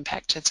also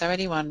impacted. So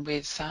anyone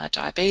with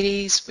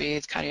diabetes,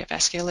 with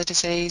cardiovascular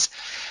disease,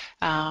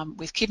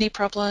 with kidney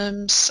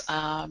problems,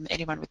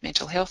 anyone with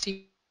mental health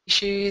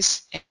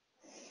issues,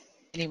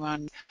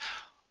 anyone,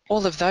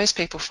 all of those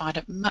people find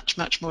it much,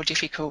 much more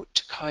difficult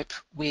to cope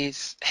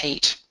with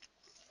heat.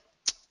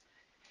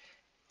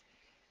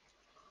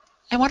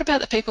 And what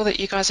about the people that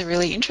you guys are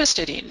really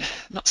interested in?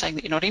 I'm not saying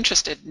that you're not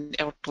interested in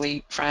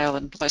elderly, frail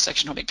and low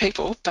socioeconomic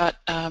people, but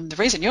the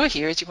reason you're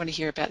here is you want to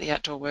hear about the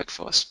outdoor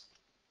workforce.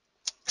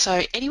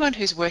 So anyone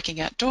who's working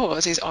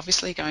outdoors is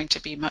obviously going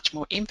to be much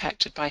more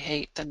impacted by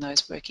heat than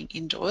those working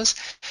indoors,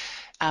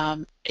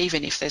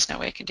 even if there's no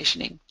air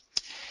conditioning.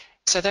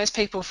 So those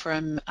people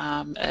from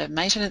a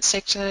maintenance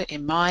sector,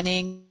 in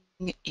mining,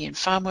 in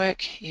farm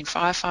work, in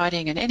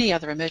firefighting and any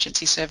other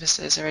emergency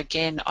services are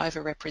again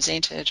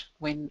overrepresented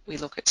when we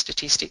look at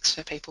statistics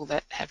for people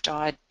that have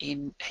died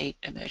in heat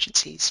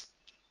emergencies.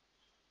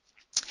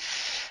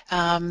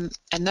 And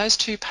those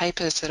two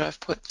papers that I've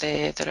put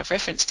there that I've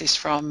referenced this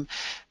from,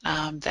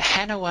 the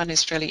Hannah one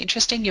is really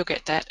interesting. You'll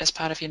get that as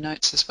part of your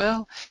notes as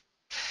well.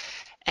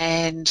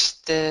 And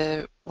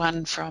the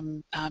one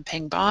from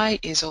Peng Bai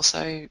is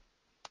also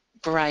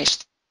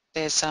great.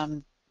 There's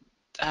Peng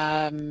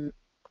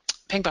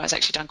Bai has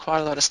actually done quite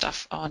a lot of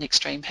stuff on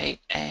extreme heat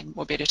and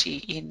morbidity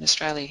in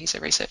Australia. He's a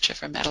researcher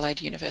from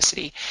Adelaide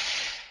University.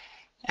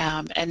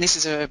 And this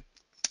is a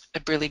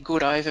really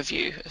good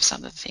overview of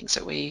some of the things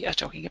that we are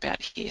talking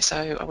about here.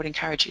 So I would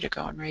encourage you to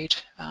go and read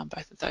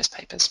both of those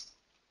papers.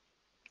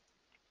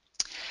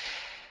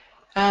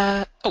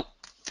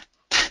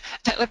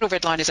 That little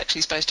red line is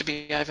actually supposed to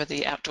be over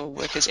the outdoor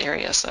workers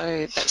area,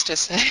 so that's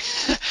just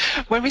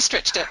when we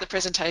stretched out the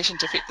presentation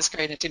to fit the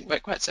screen, it didn't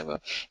work quite so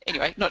well.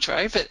 Anyway, not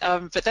true, but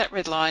that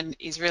red line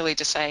is really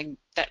just saying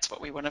that's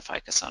what we want to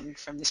focus on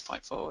from this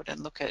point forward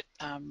and look at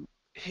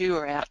who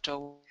are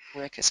outdoor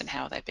workers and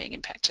how are they being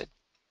impacted.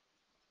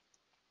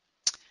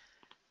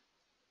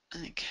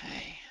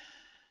 Okay.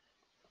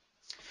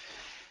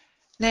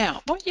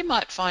 Now, what you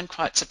might find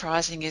quite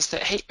surprising is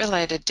that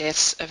heat-related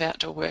deaths of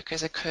outdoor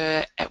workers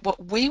occur at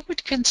what we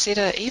would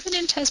consider, even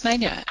in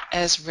Tasmania,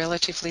 as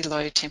relatively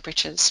low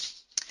temperatures.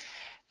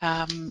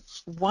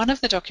 One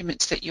of the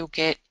documents that you'll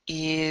get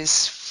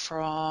is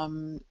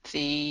from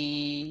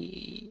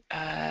the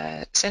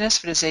Centres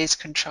for Disease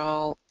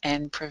Control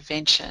and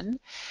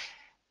Prevention,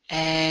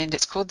 and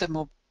it's called the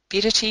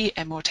Morbidity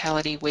and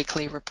Mortality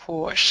Weekly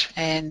Report.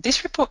 And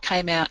this report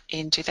came out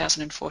in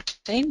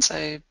 2014,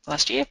 so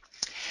last year.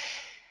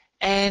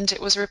 And it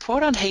was a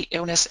report on heat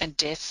illness and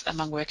death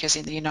among workers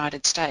in the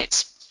United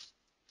States.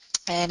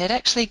 And it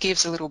actually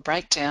gives a little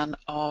breakdown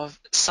of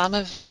some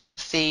of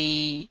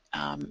the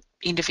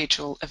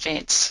individual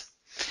events.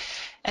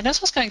 And as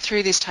I was going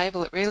through this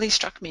table, it really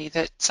struck me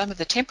that some of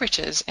the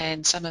temperatures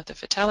and some of the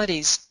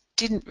fatalities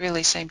didn't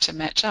really seem to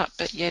match up,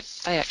 but yet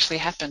they actually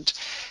happened.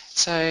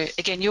 So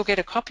again, you'll get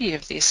a copy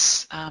of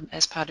this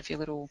as part of your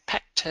little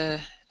pack to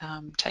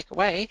take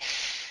away.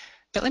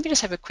 But let me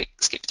just have a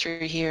quick skip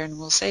through here and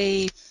we'll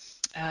see.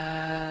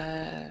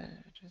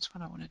 That's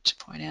what I wanted to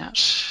point out.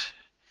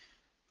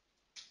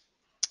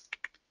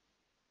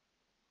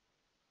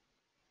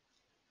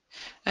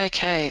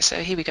 Okay,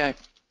 so here we go.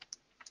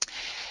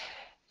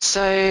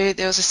 So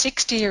there was a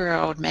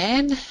 60-year-old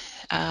man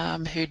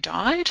who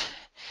died.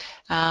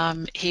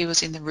 He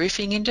was in the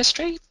roofing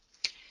industry.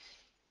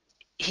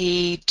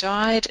 He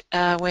died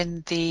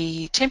when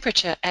the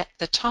temperature at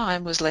the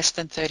time was less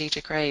than 30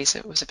 degrees.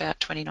 It was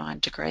about 29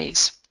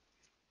 degrees.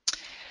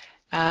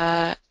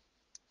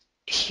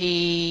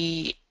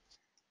 He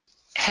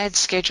had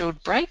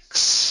scheduled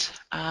breaks.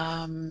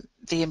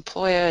 The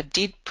employer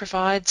did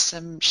provide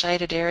some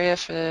shaded area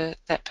for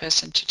that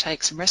person to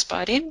take some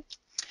respite in.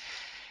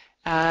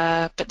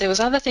 But there was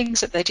other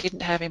things that they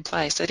didn't have in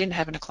place. They didn't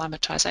have an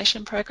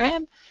acclimatisation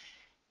program,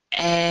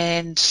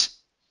 and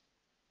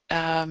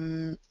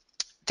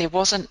there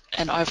wasn't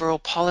an overall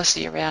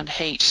policy around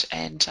heat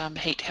and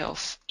heat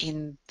health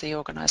in the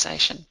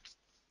organisation.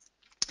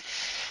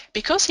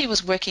 Because he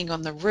was working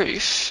on the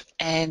roof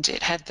and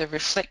it had the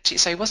reflective,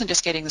 so he wasn't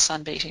just getting the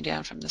sun beating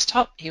down from the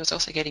top, he was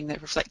also getting the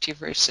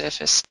reflective roof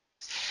surface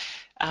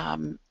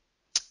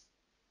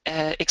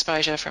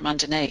exposure from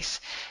underneath.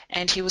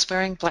 And he was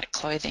wearing black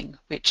clothing,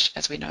 which,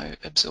 as we know,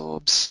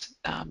 absorbs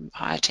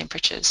higher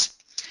temperatures.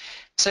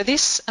 So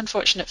this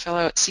unfortunate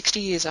fellow at 60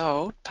 years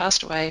old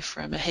passed away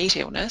from a heat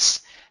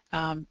illness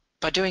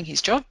by doing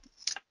his job,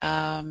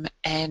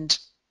 and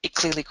it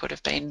clearly could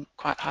have been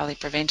quite highly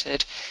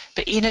prevented,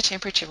 but in a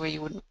temperature where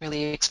you wouldn't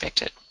really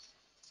expect it.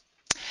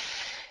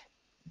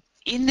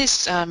 In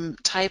this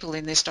table,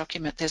 in this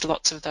document, there's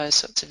lots of those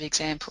sorts of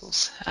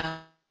examples.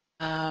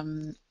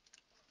 Um,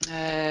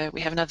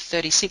 we have another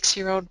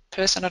 36-year-old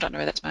person, I don't know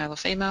whether that's male or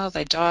female,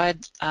 they died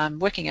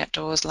working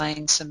outdoors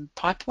laying some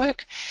pipe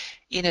work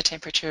in a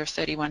temperature of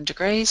 31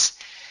 degrees.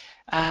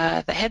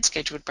 They had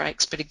scheduled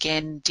breaks, but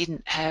again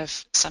didn't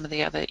have some of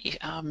the other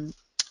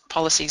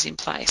policies in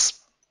place.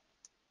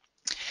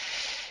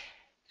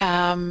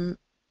 Yeah,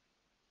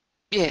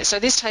 so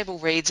this table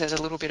reads as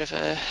a little bit of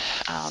a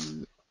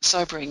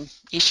sobering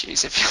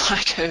issues, if you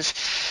like,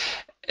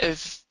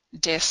 of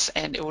deaths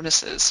and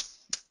illnesses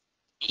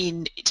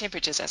in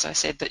temperatures, as I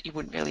said, that you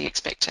wouldn't really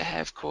expect to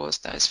have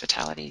caused those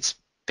fatalities.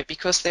 But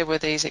because there were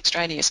these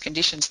extraneous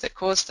conditions that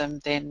caused them,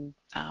 then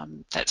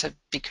that's a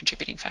big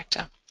contributing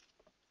factor.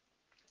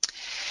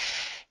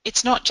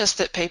 It's not just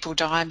that people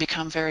die and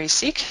become very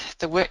sick,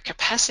 the work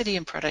capacity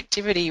and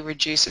productivity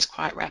reduces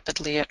quite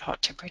rapidly at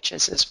hot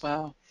temperatures as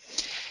well.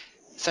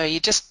 So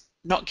you're just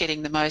not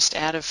getting the most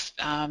out of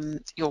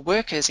your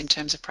workers in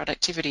terms of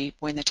productivity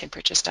when the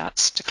temperature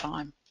starts to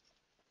climb.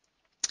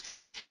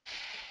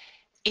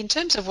 In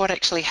terms of what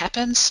actually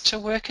happens to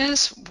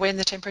workers when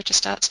the temperature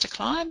starts to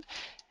climb,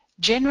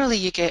 generally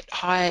you get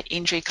higher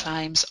injury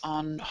claims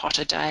on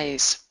hotter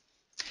days.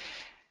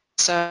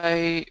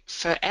 So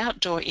for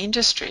outdoor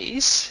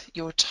industries,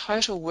 your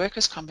total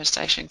workers'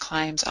 compensation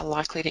claims are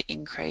likely to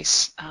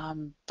increase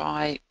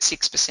by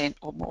 6%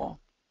 or more.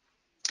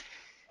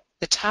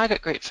 The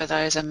target group for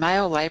those are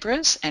male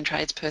labourers and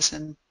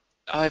tradesperson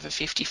over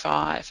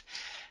 55.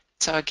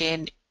 So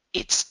again,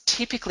 it's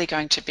typically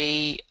going to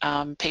be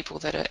people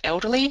that are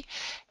elderly,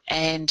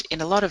 and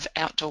in a lot of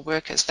outdoor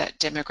workers, that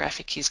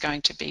demographic is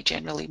going to be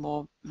generally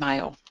more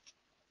male.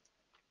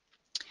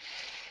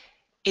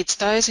 It's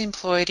those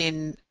employed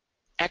in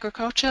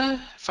agriculture,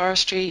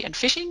 forestry and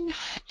fishing,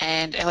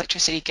 and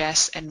electricity,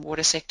 gas and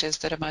water sectors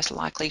that are most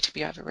likely to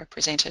be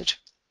overrepresented.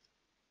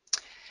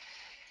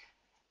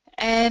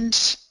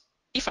 And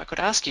if I could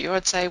ask you,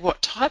 I'd say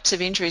what types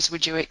of injuries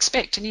would you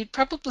expect? And you'd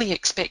probably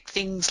expect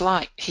things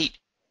like heat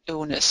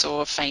illness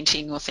or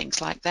fainting or things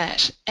like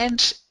that.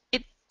 And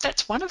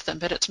that's one of them,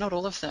 but it's not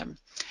all of them.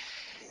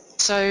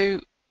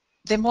 So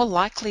they're more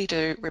likely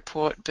to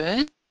report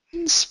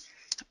burns,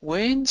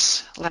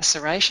 wounds,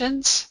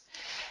 lacerations,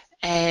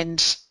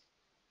 and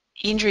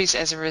injuries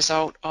as a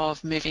result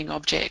of moving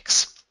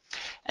objects.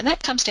 And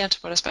that comes down to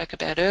what I spoke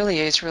about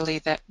earlier, is really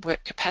that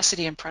work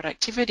capacity and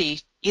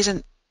productivity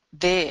isn't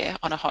there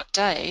on a hot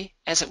day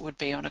as it would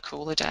be on a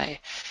cooler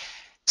day.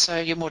 So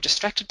you're more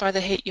distracted by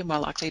the heat, you're more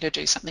likely to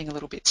do something a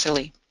little bit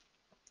silly.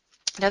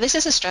 Now this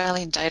is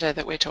Australian data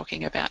that we're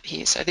talking about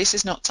here, so this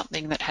is not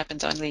something that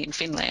happens only in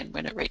Finland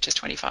when it reaches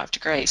 25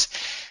 degrees.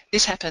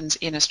 This happens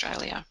in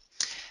Australia.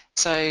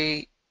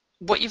 So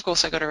what you've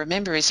also got to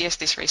remember is, yes,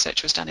 this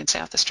research was done in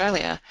South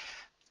Australia,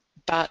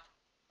 but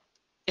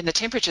in the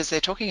temperatures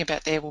they're talking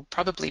about there will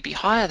probably be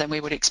higher than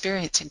we would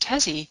experience in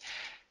Tassie,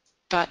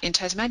 but in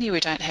Tasmania we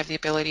don't have the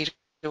ability to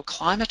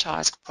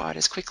acclimatise quite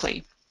as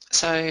quickly.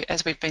 So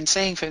as we've been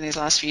seeing for these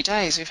last few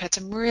days, we've had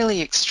some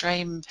really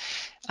extreme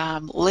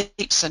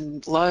leaps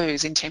and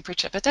lows in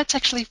temperature, but that's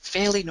actually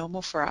fairly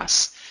normal for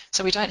us.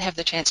 So we don't have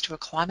the chance to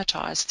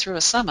acclimatise through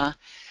a summer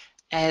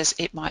as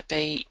it might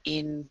be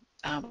in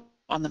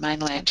on the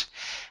mainland.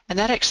 And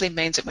that actually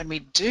means that when we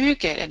do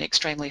get an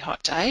extremely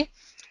hot day,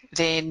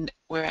 then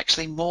we're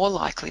actually more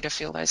likely to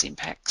feel those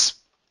impacts.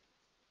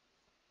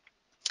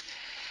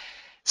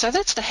 So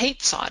that's the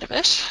heat side of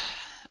it.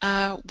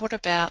 What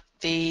about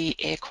the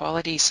air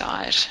quality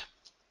side?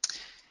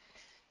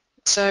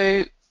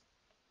 So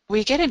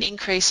we get an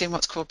increase in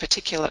what's called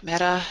particulate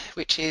matter,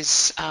 which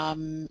is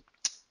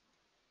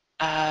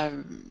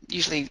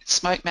usually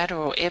smoke matter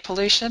or air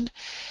pollution,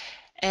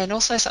 and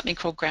also something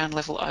called ground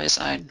level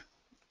ozone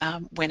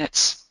when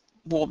it's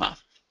warmer.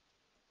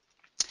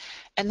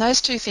 And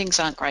those two things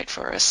aren't great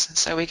for us.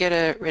 So we get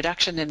a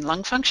reduction in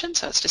lung function,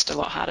 so it's just a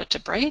lot harder to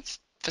breathe.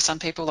 For some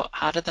people, a lot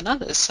harder than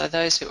others. So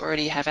those who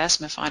already have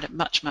asthma find it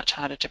much, much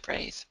harder to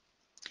breathe.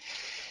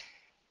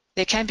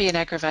 There can be an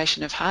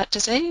aggravation of heart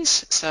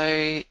disease,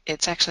 so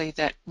it's actually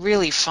that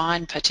really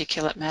fine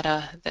particulate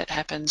matter that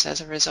happens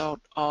as a result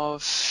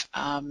of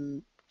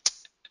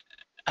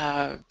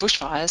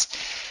bushfires,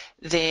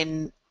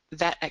 then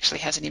that actually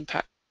has an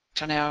impact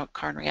on our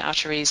coronary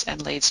arteries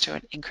and leads to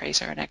an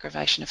increase or an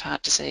aggravation of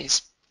heart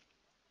disease.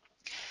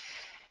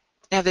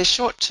 Now there's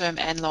short-term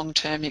and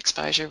long-term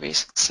exposure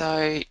risk,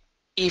 so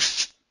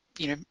if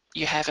you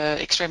have an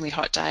extremely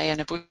hot day and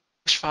a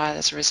bushfire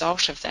as a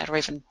result of that, or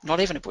even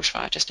not even a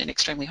bushfire, just an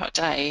extremely hot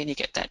day, and you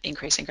get that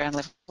increase in ground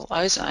level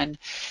ozone,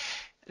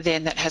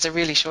 then that has a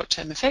really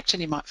short-term effect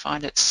and you might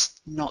find it's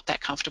not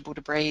that comfortable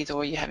to breathe,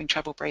 or you're having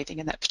trouble breathing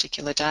in that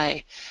particular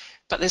day.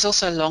 But there's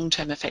also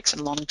long-term effects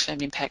and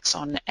long-term impacts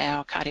on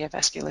our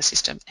cardiovascular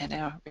system and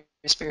our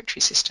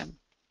respiratory system.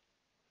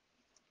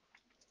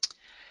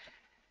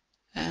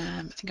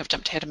 I think I've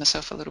jumped ahead of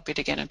myself a little bit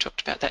again and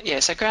talked about that. Yeah,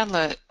 so ground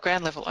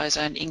level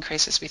ozone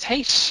increases with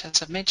heat,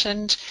 as I've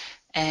mentioned,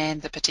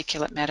 and the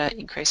particulate matter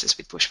increases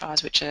with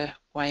bushfires, which are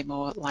way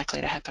more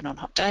likely to happen on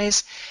hot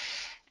days.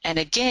 And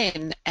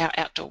again, our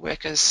outdoor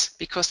workers,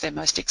 because they're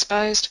most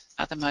exposed,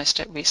 are the most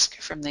at risk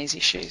from these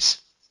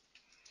issues.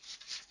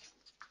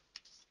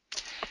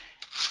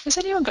 Has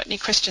anyone got any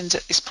questions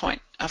at this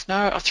point? I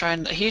know I've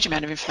thrown a huge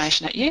amount of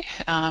information at you,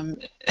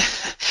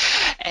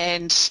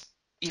 and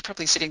you're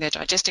probably sitting there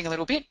digesting a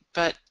little bit,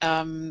 but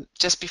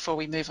just before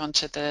we move on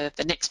to the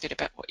next bit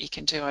about what you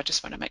can do, I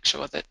just want to make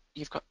sure that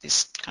you've got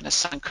this kind of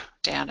sunk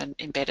down and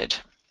embedded.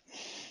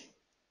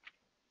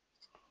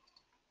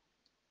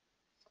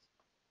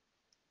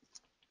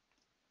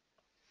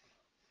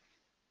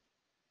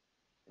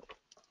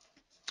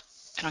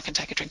 And I can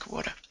take a drink of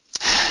water.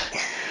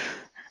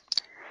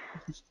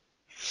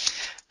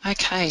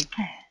 Okay.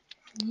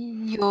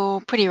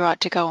 You're pretty right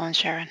to go on,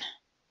 Sharon.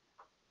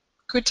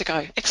 Good to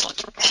go.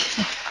 Excellent.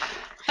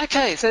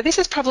 Okay, so this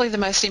is probably the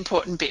most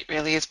important bit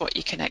really, is what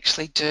you can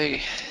actually do.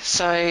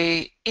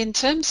 So in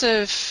terms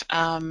of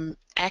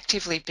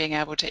actively being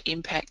able to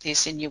impact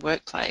this in your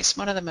workplace,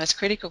 one of the most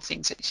critical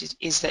things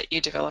is that you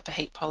develop a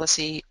heat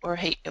policy or a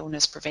heat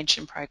illness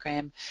prevention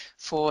program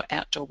for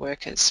outdoor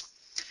workers.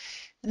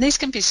 And these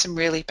can be some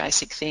really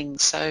basic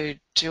things. So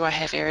do I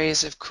have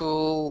areas of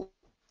cool,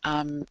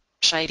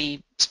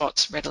 shady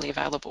spots readily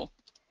available?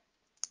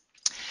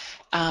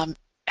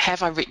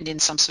 Have I written in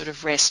some sort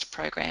of rest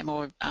program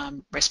or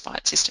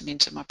respite system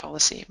into my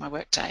policy, my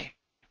workday?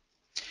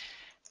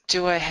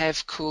 Do I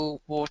have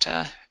cool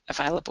water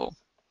available?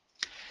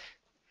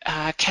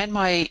 Can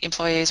my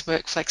employees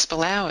work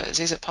flexible hours?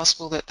 Is it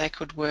possible that they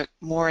could work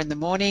more in the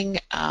morning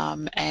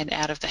and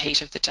out of the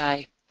heat of the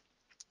day?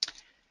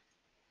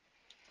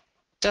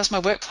 Does my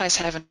workplace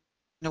have an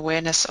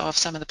awareness of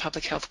some of the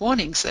public health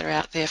warnings that are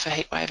out there for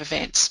heatwave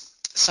events?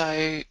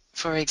 So,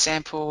 for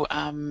example,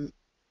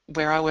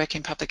 where I work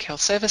in public health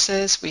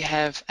services, we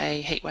have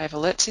a heatwave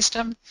alert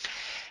system,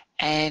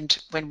 and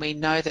when we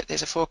know that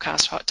there's a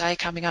forecast hot day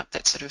coming up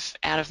that's sort of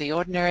out of the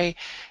ordinary,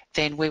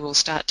 then we will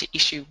start to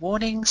issue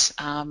warnings.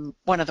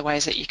 One of the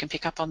ways that you can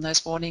pick up on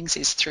those warnings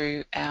is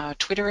through our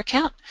Twitter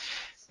account,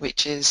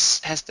 which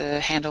has the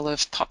handle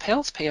of Pop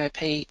Health,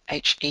 POPHEALTH.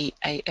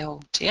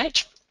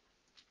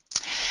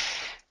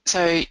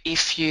 So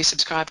if you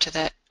subscribe to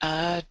that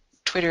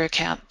Twitter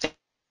account,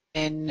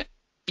 then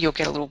you'll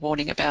get a little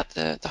warning about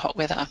the hot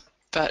weather.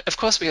 But of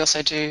course we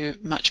also do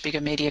much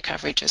bigger media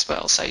coverage as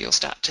well, so you'll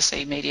start to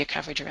see media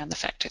coverage around the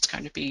fact it's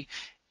going to be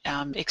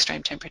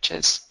extreme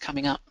temperatures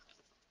coming up.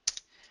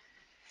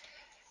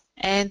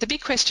 And the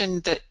big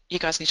question that you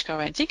guys need to go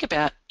away and think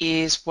about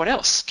is, what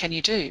else can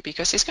you do?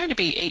 Because there's going to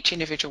be, each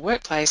individual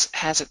workplace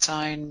has its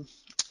own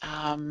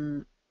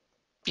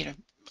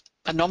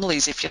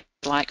anomalies, if you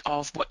like,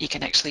 of what you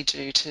can actually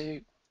do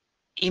to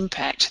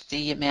impact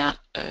the amount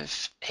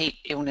of heat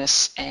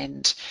illness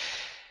and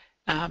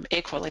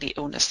air quality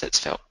illness that's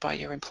felt by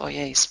your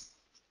employees.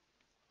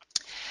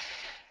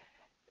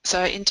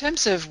 So in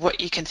terms of what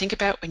you can think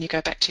about when you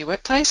go back to your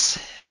workplace,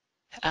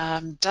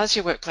 does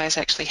your workplace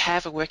actually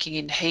have a working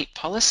in heat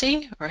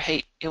policy or a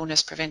heat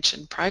illness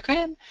prevention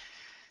program?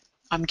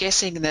 I'm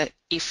guessing that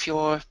if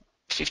you've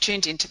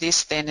tuned into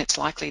this, then it's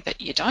likely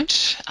that you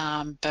don't,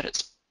 but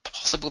it's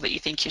possible that you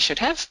think you should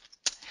have.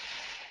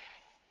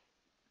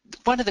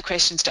 One of the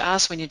questions to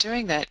ask when you're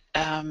doing that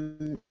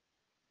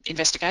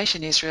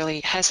investigation is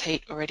really, has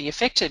heat already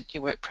affected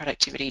your work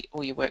productivity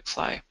or your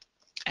workflow?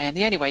 And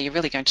the only way you're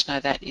really going to know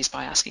that is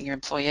by asking your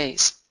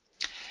employees.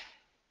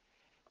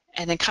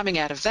 And then coming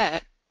out of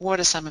that, what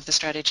are some of the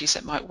strategies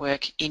that might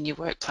work in your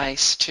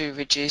workplace to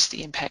reduce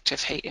the impact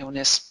of heat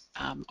illness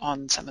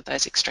on some of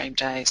those extreme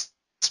days?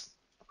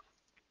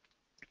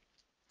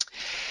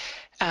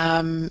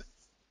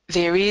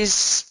 There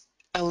is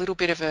a little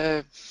bit of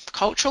a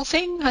cultural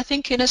thing, I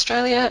think, in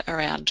Australia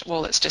around,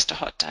 well, it's just a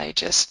hot day,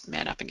 just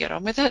man up and get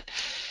on with it.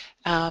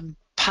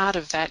 Part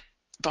of that,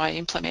 by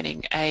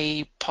implementing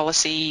a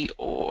policy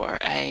or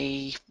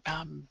a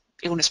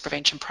illness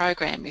prevention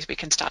program, is we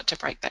can start to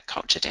break that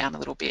culture down a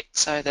little bit,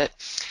 so that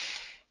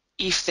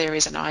if there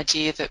is an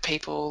idea that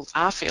people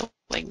are feeling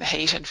the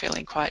heat and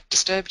feeling quite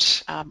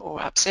disturbed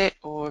or upset,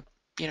 or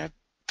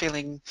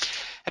feeling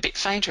a bit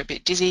faint or a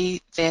bit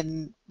dizzy,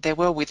 then they're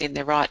well within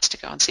their rights to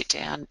go and sit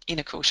down in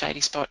a cool shady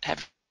spot, have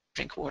a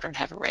drink of water and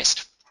have a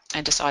rest,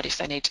 and decide if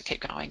they need to keep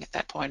going at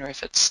that point or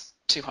if it's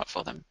too hot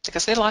for them,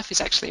 because their life is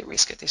actually at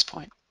risk at this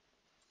point.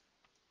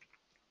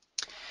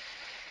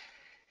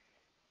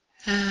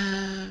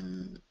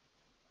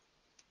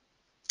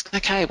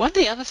 Okay, one of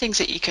the other things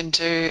that you can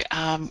do,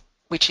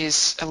 which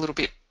is a little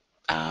bit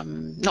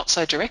not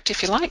so direct,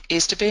 if you like,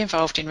 is to be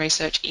involved in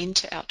research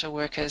into outdoor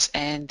workers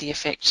and the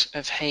effect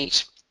of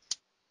heat.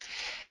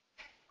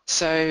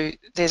 So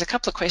there's a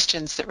couple of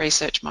questions that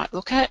research might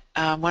look at.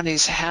 One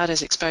is, how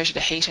does exposure to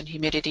heat and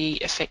humidity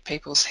affect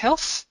people's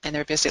health and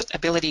their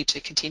ability to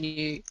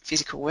continue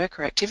physical work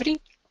or activity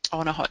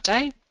on a hot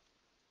day?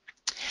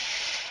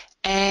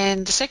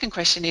 And the second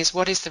question is,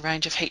 what is the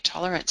range of heat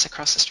tolerance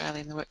across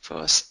Australia in the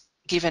workforce?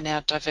 given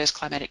our diverse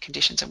climatic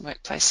conditions and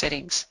workplace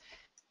settings.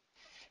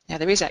 Now,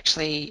 there is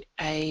actually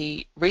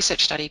a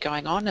research study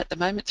going on at the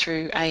moment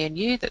through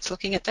ANU that's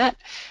looking at that.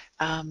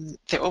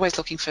 They're always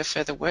looking for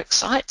further work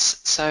sites,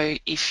 so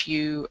if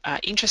you are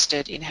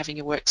interested in having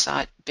your work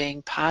site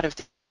being part of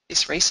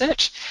this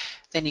research,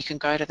 then you can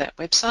go to that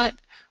website,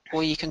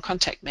 or you can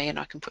contact me and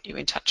I can put you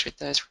in touch with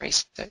those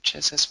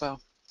researchers as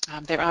well.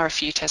 There are a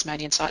few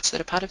Tasmanian sites that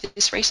are part of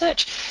this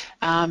research.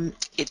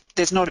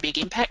 There's not a big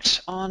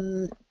impact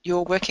on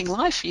your working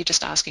life. You're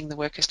just asking the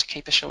workers to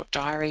keep a short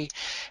diary,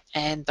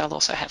 and they'll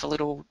also have a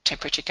little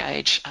temperature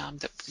gauge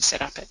that we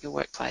set up at your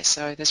workplace.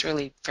 So there's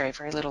really very,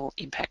 very little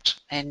impact,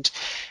 and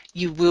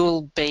you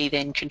will be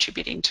then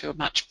contributing to a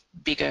much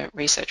bigger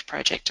research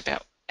project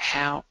about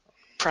how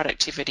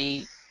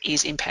productivity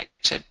is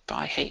impacted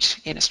by heat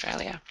in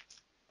Australia.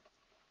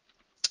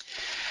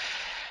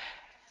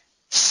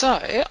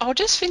 So I'll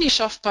just finish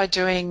off by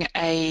doing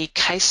a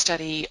case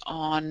study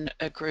on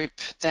a group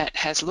that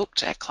has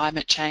looked at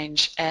climate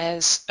change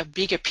as a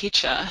bigger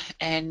picture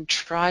and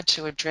tried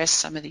to address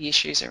some of the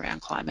issues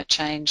around climate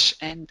change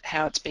and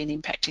how it's been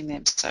impacting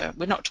them. So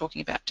we're not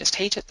talking about just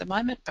heat at the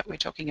moment, but we're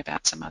talking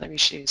about some other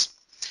issues.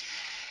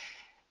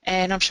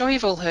 And I'm sure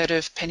you've all heard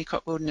of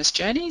Pennicott Wilderness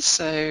Journeys,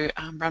 so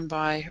run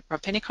by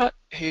Rob Pennicott,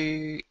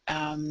 who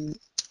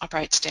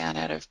operates down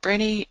out of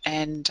Brenny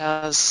and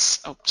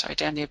does,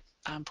 down near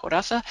Port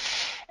Arthur,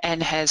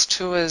 and has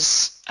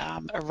tours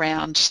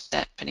around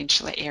that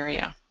peninsula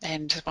area,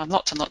 and has won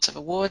lots and lots of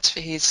awards for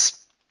his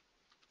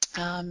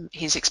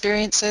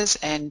experiences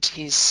and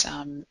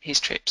his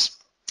trips.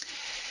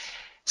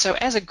 So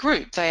as a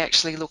group, they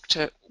actually looked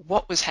at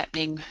what was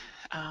happening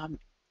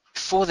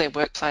for their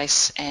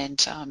workplace and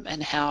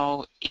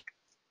how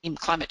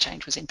climate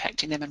change was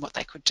impacting them and what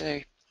they could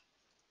do.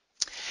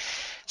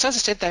 So as I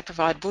said, they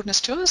provide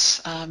wilderness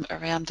tours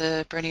around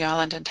the Bruny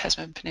Island and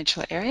Tasman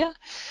Peninsula area.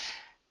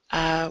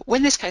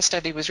 When this case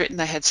study was written,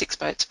 they had 6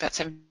 boats, about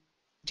 70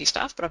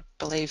 staff, but I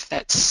believe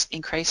that's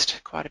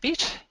increased quite a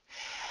bit.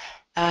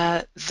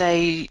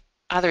 They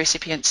are the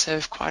recipients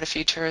of quite a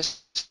few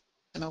tourism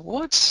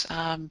awards,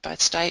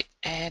 both state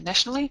and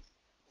nationally.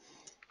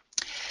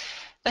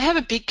 They have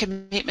a big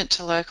commitment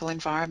to local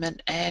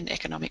environment and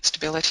economic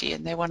stability,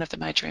 and they're one of the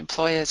major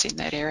employers in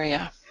that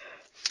area.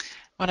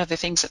 One of the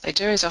things that they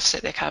do is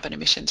offset their carbon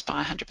emissions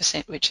by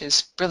 100%, which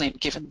is brilliant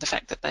given the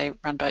fact that they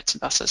run boats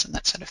and buses and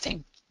that sort of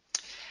thing.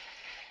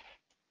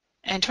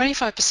 And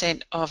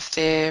 25% of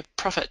their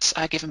profits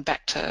are given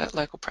back to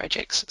local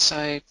projects.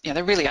 So,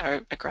 they really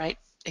are a great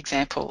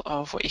example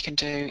of what you can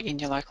do in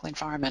your local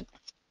environment.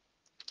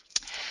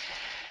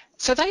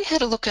 So they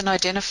had a look and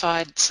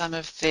identified some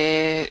of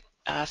their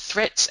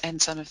threats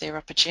and some of their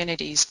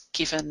opportunities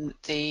given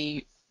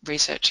the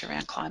research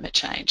around climate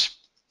change.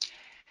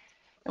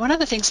 And one of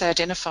the things they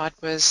identified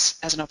was,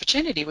 as an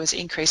opportunity, was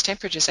increased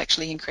temperatures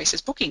actually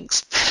increases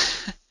bookings.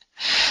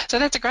 So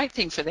that's a great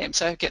thing for them.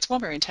 So it gets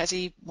warmer in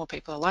Tassie, more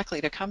people are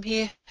likely to come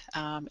here,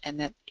 and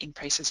that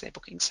increases their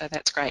bookings, so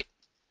that's great.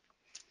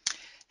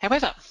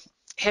 However,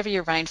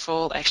 heavier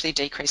rainfall actually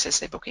decreases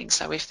their bookings.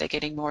 So if they're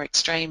getting more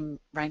extreme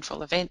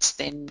rainfall events,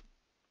 then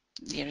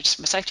just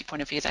from a safety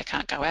point of view, they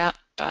can't go out,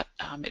 but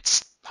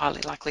it's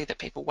highly likely that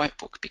people won't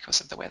book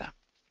because of the weather.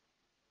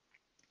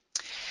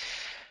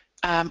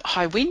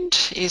 High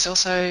wind is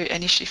also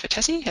an issue for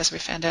Tassie, as we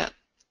found out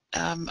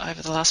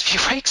over the last few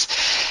weeks,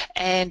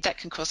 and that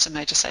can cause some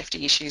major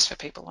safety issues for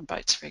people on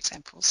boats, for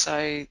example.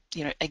 So,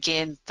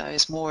 again,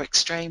 those more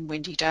extreme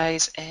windy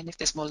days, and if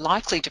there's more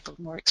likely to be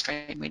more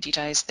extreme windy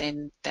days,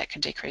 then that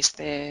can decrease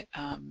their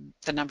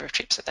the number of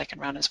trips that they can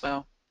run as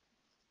well.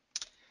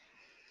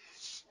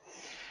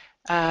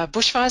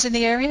 Bushfires in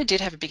the area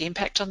did have a big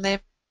impact on them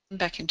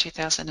back in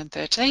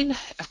 2013.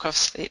 Of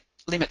course, it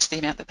limits the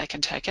amount that they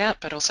can take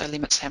out, but also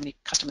limits how many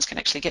customers can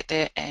actually get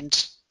there. And,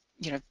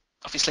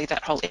 obviously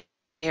that whole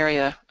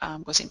area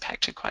was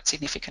impacted quite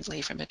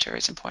significantly from a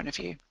tourism point of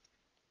view.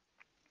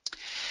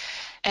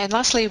 And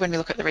lastly, when we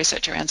look at the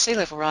research around sea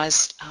level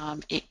rise,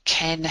 it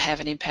can have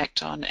an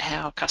impact on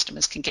how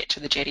customers can get to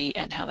the jetty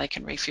and how they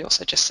can refuel,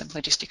 so just some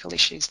logistical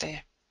issues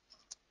there.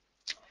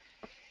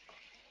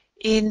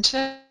 In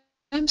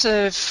terms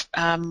of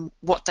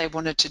what they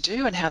wanted to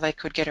do and how they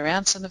could get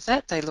around some of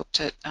that, they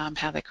looked at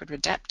how they could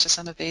adapt to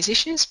some of these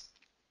issues.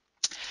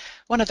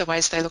 One of the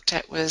ways they looked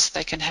at was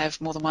they can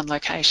have more than one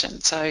location.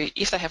 So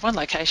if they have one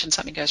location,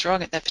 something goes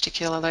wrong at that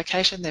particular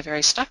location, they're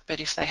very stuck. But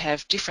if they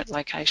have different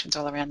locations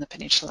all around the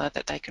peninsula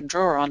that they can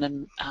draw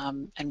on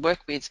and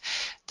work with,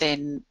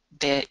 then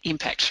their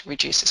impact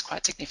reduces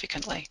quite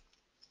significantly.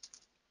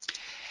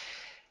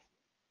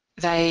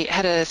 They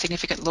had a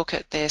significant look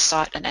at their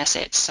site and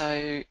assets.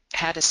 So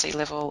how does sea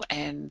level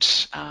and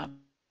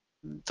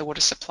the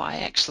water supply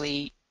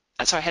actually,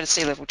 how does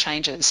sea level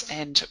changes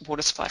and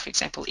water supply, for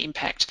example,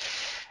 impact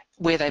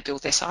where they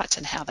build their sites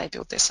and how they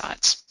build their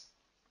sites.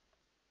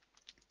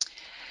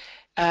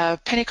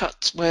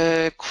 Pennicotts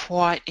were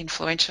quite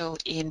influential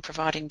in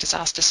providing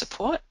disaster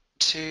support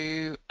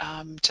to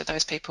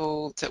those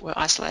people that were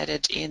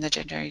isolated in the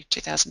January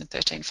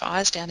 2013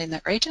 fires down in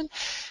that region.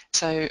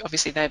 So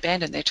obviously they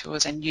abandoned their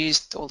tours and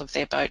used all of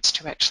their boats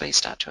to actually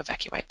start to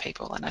evacuate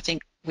people. And I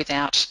think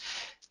without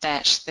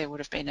that, there would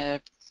have been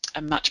a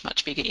much,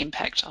 much bigger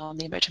impact on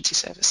the emergency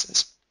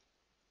services.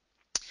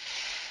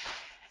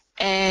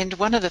 And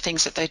one of the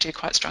things that they do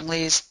quite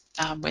strongly is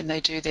when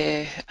they do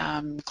their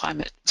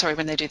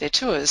when they do their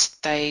tours,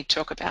 they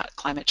talk about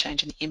climate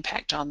change and the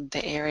impact on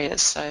the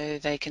areas. So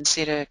they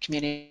consider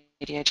community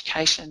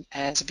education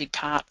as a big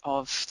part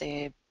of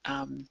their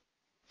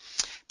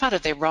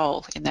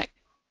role in that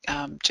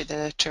to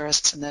the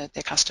tourists and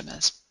their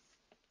customers.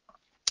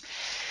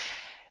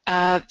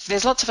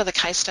 There's lots of other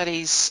case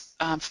studies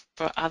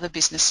for other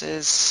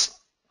businesses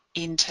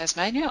in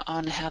Tasmania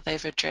on how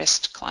they've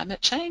addressed climate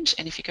change,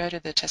 and if you go to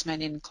the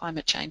Tasmanian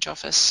Climate Change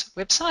Office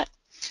website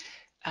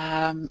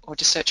or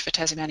just search for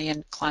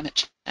Tasmanian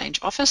Climate Change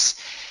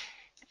Office,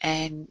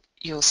 and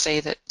you'll see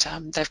that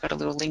they've got a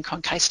little link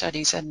on case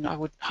studies, and I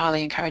would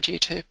highly encourage you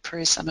to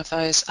peruse some of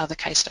those other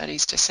case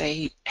studies to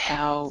see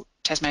how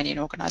Tasmanian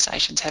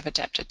organisations have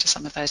adapted to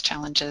some of those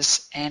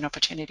challenges and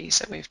opportunities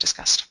that we've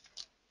discussed.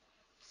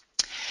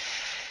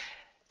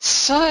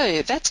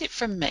 So that's it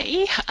from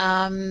me.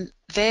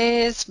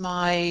 There's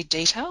my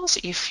details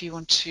if you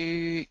want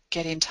to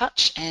get in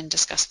touch and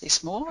discuss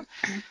this more.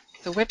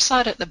 The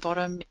website at the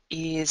bottom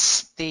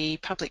is the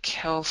Public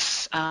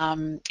Health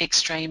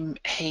Extreme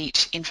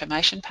Heat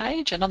information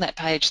page, and on that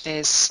page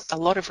there's a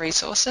lot of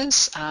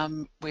resources.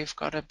 We've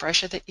got a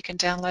brochure that you can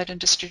download and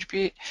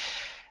distribute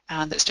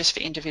that's just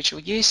for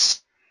individual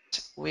use.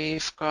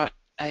 We've got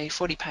a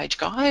 40-page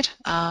guide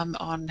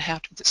on how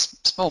to,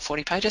 small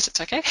 40 pages,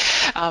 it's okay,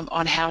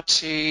 on how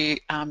to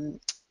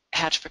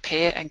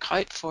prepare and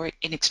cope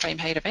in extreme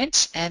heat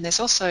events. And there's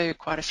also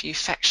quite a few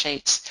fact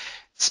sheets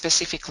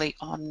specifically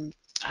on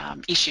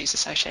issues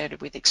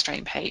associated with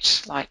extreme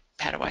heat, like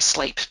how do I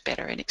sleep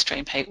better in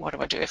extreme heat, what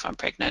do I do if I'm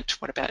pregnant,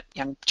 what about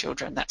young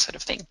children, that sort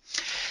of thing.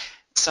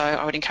 So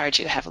I would encourage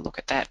you to have a look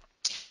at that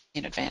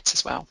in advance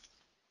as well.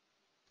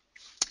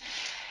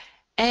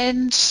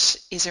 And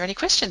is there any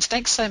questions?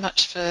 Thanks so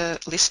much for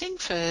listening,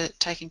 for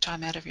taking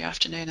time out of your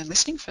afternoon and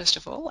listening, first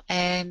of all,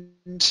 and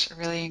I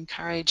really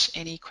encourage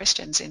any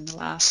questions in the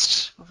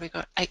last, what have we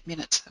got, 8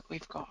 minutes that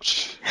we've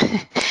got.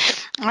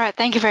 All right,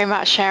 thank you very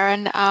much,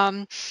 Sharon.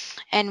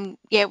 And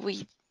yeah,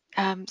 we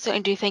certainly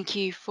do thank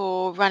you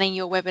for running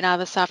your webinar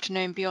this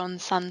afternoon, Beyond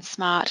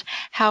SunSmart,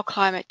 How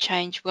Climate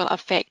Change Will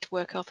Affect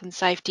Work Health and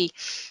Safety.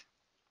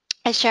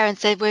 As Sharon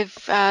said, we've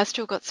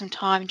still got some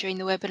time during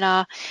the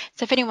webinar,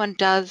 so if anyone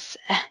does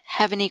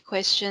have any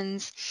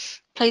questions,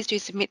 please do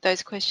submit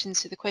those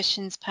questions to the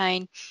questions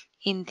pane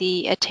in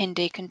the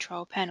attendee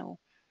control panel.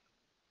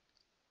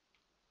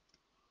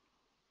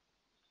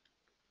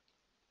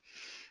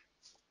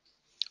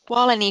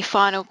 While any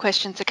final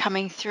questions are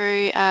coming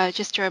through,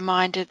 just a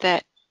reminder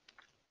that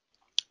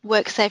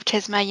WorkSafe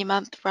Tasmania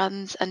Month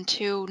runs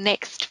until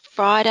next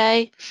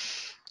Friday,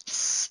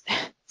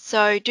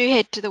 so do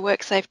head to the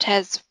WorkSafe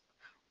Tas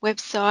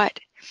website,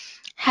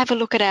 have a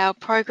look at our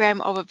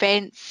program of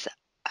events,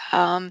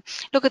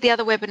 look at the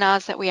other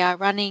webinars that we are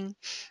running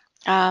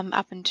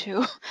up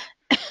until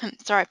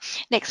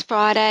next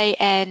Friday,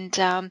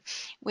 and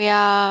we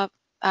are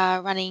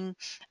running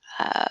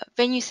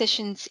venue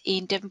sessions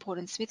in Devonport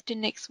and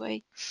Smithton next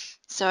week.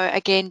 So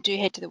again, do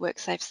head to the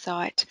WorkSafe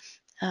site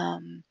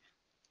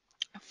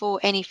for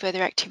any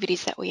further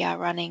activities that we are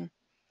running.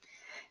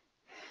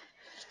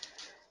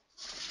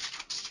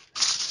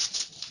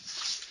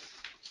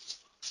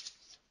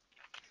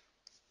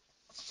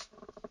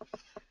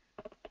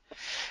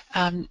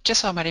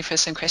 Just while I'm waiting for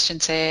some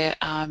questions there,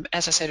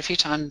 as I said a few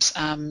times,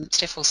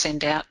 Steph will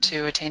send out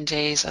to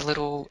attendees a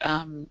little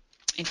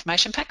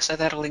information pack, so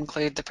that'll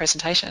include the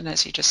presentation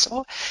as you just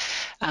saw,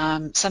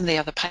 some of the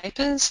other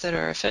papers that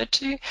are referred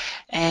to,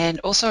 and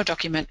also a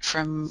document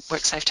from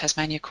WorkSafe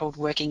Tasmania called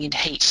Working in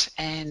Heat,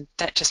 and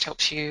that just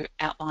helps you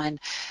outline,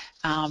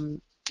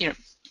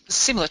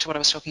 similar to what I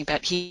was talking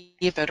about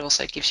here, but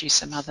also gives you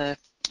some other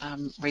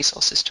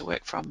resources to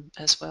work from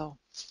as well.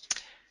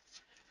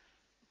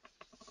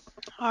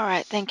 All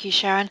right, thank you,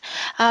 Sharon.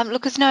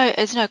 Look, as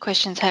no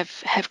questions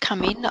have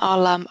come in,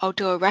 I'll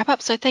do a wrap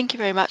up. So thank you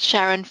very much,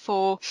 Sharon,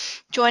 for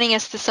joining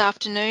us this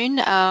afternoon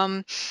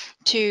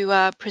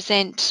to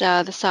present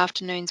this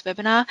afternoon's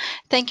webinar.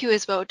 Thank you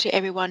as well to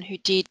everyone who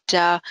did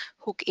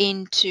hook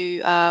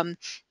into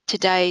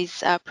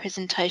today's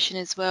presentation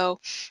as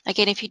well.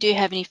 Again, if you do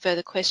have any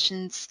further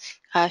questions,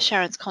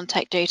 Sharon's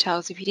contact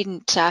details, if you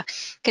didn't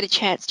get a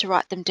chance to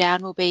write them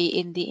down, will be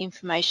in the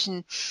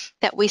information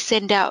that we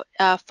send out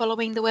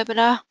following the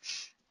webinar.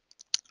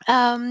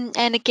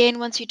 And again,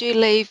 once you do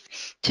leave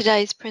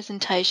today's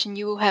presentation,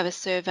 you will have a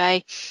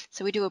survey,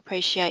 so we do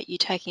appreciate you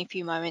taking a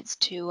few moments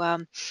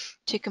to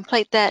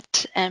complete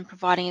that and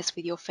providing us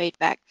with your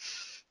feedback.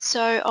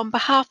 So on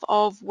behalf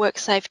of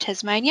WorkSafe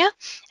Tasmania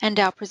and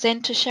our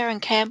presenter Sharon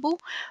Campbell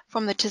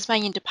from the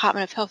Tasmanian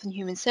Department of Health and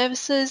Human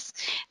Services,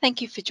 thank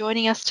you for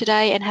joining us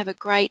today and have a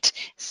great,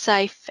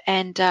 safe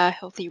and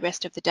healthy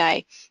rest of the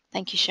day.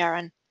 Thank you,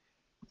 Sharon.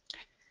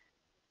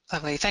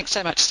 Lovely. Thanks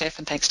so much, Steph,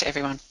 and thanks to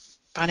everyone.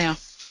 Bye now.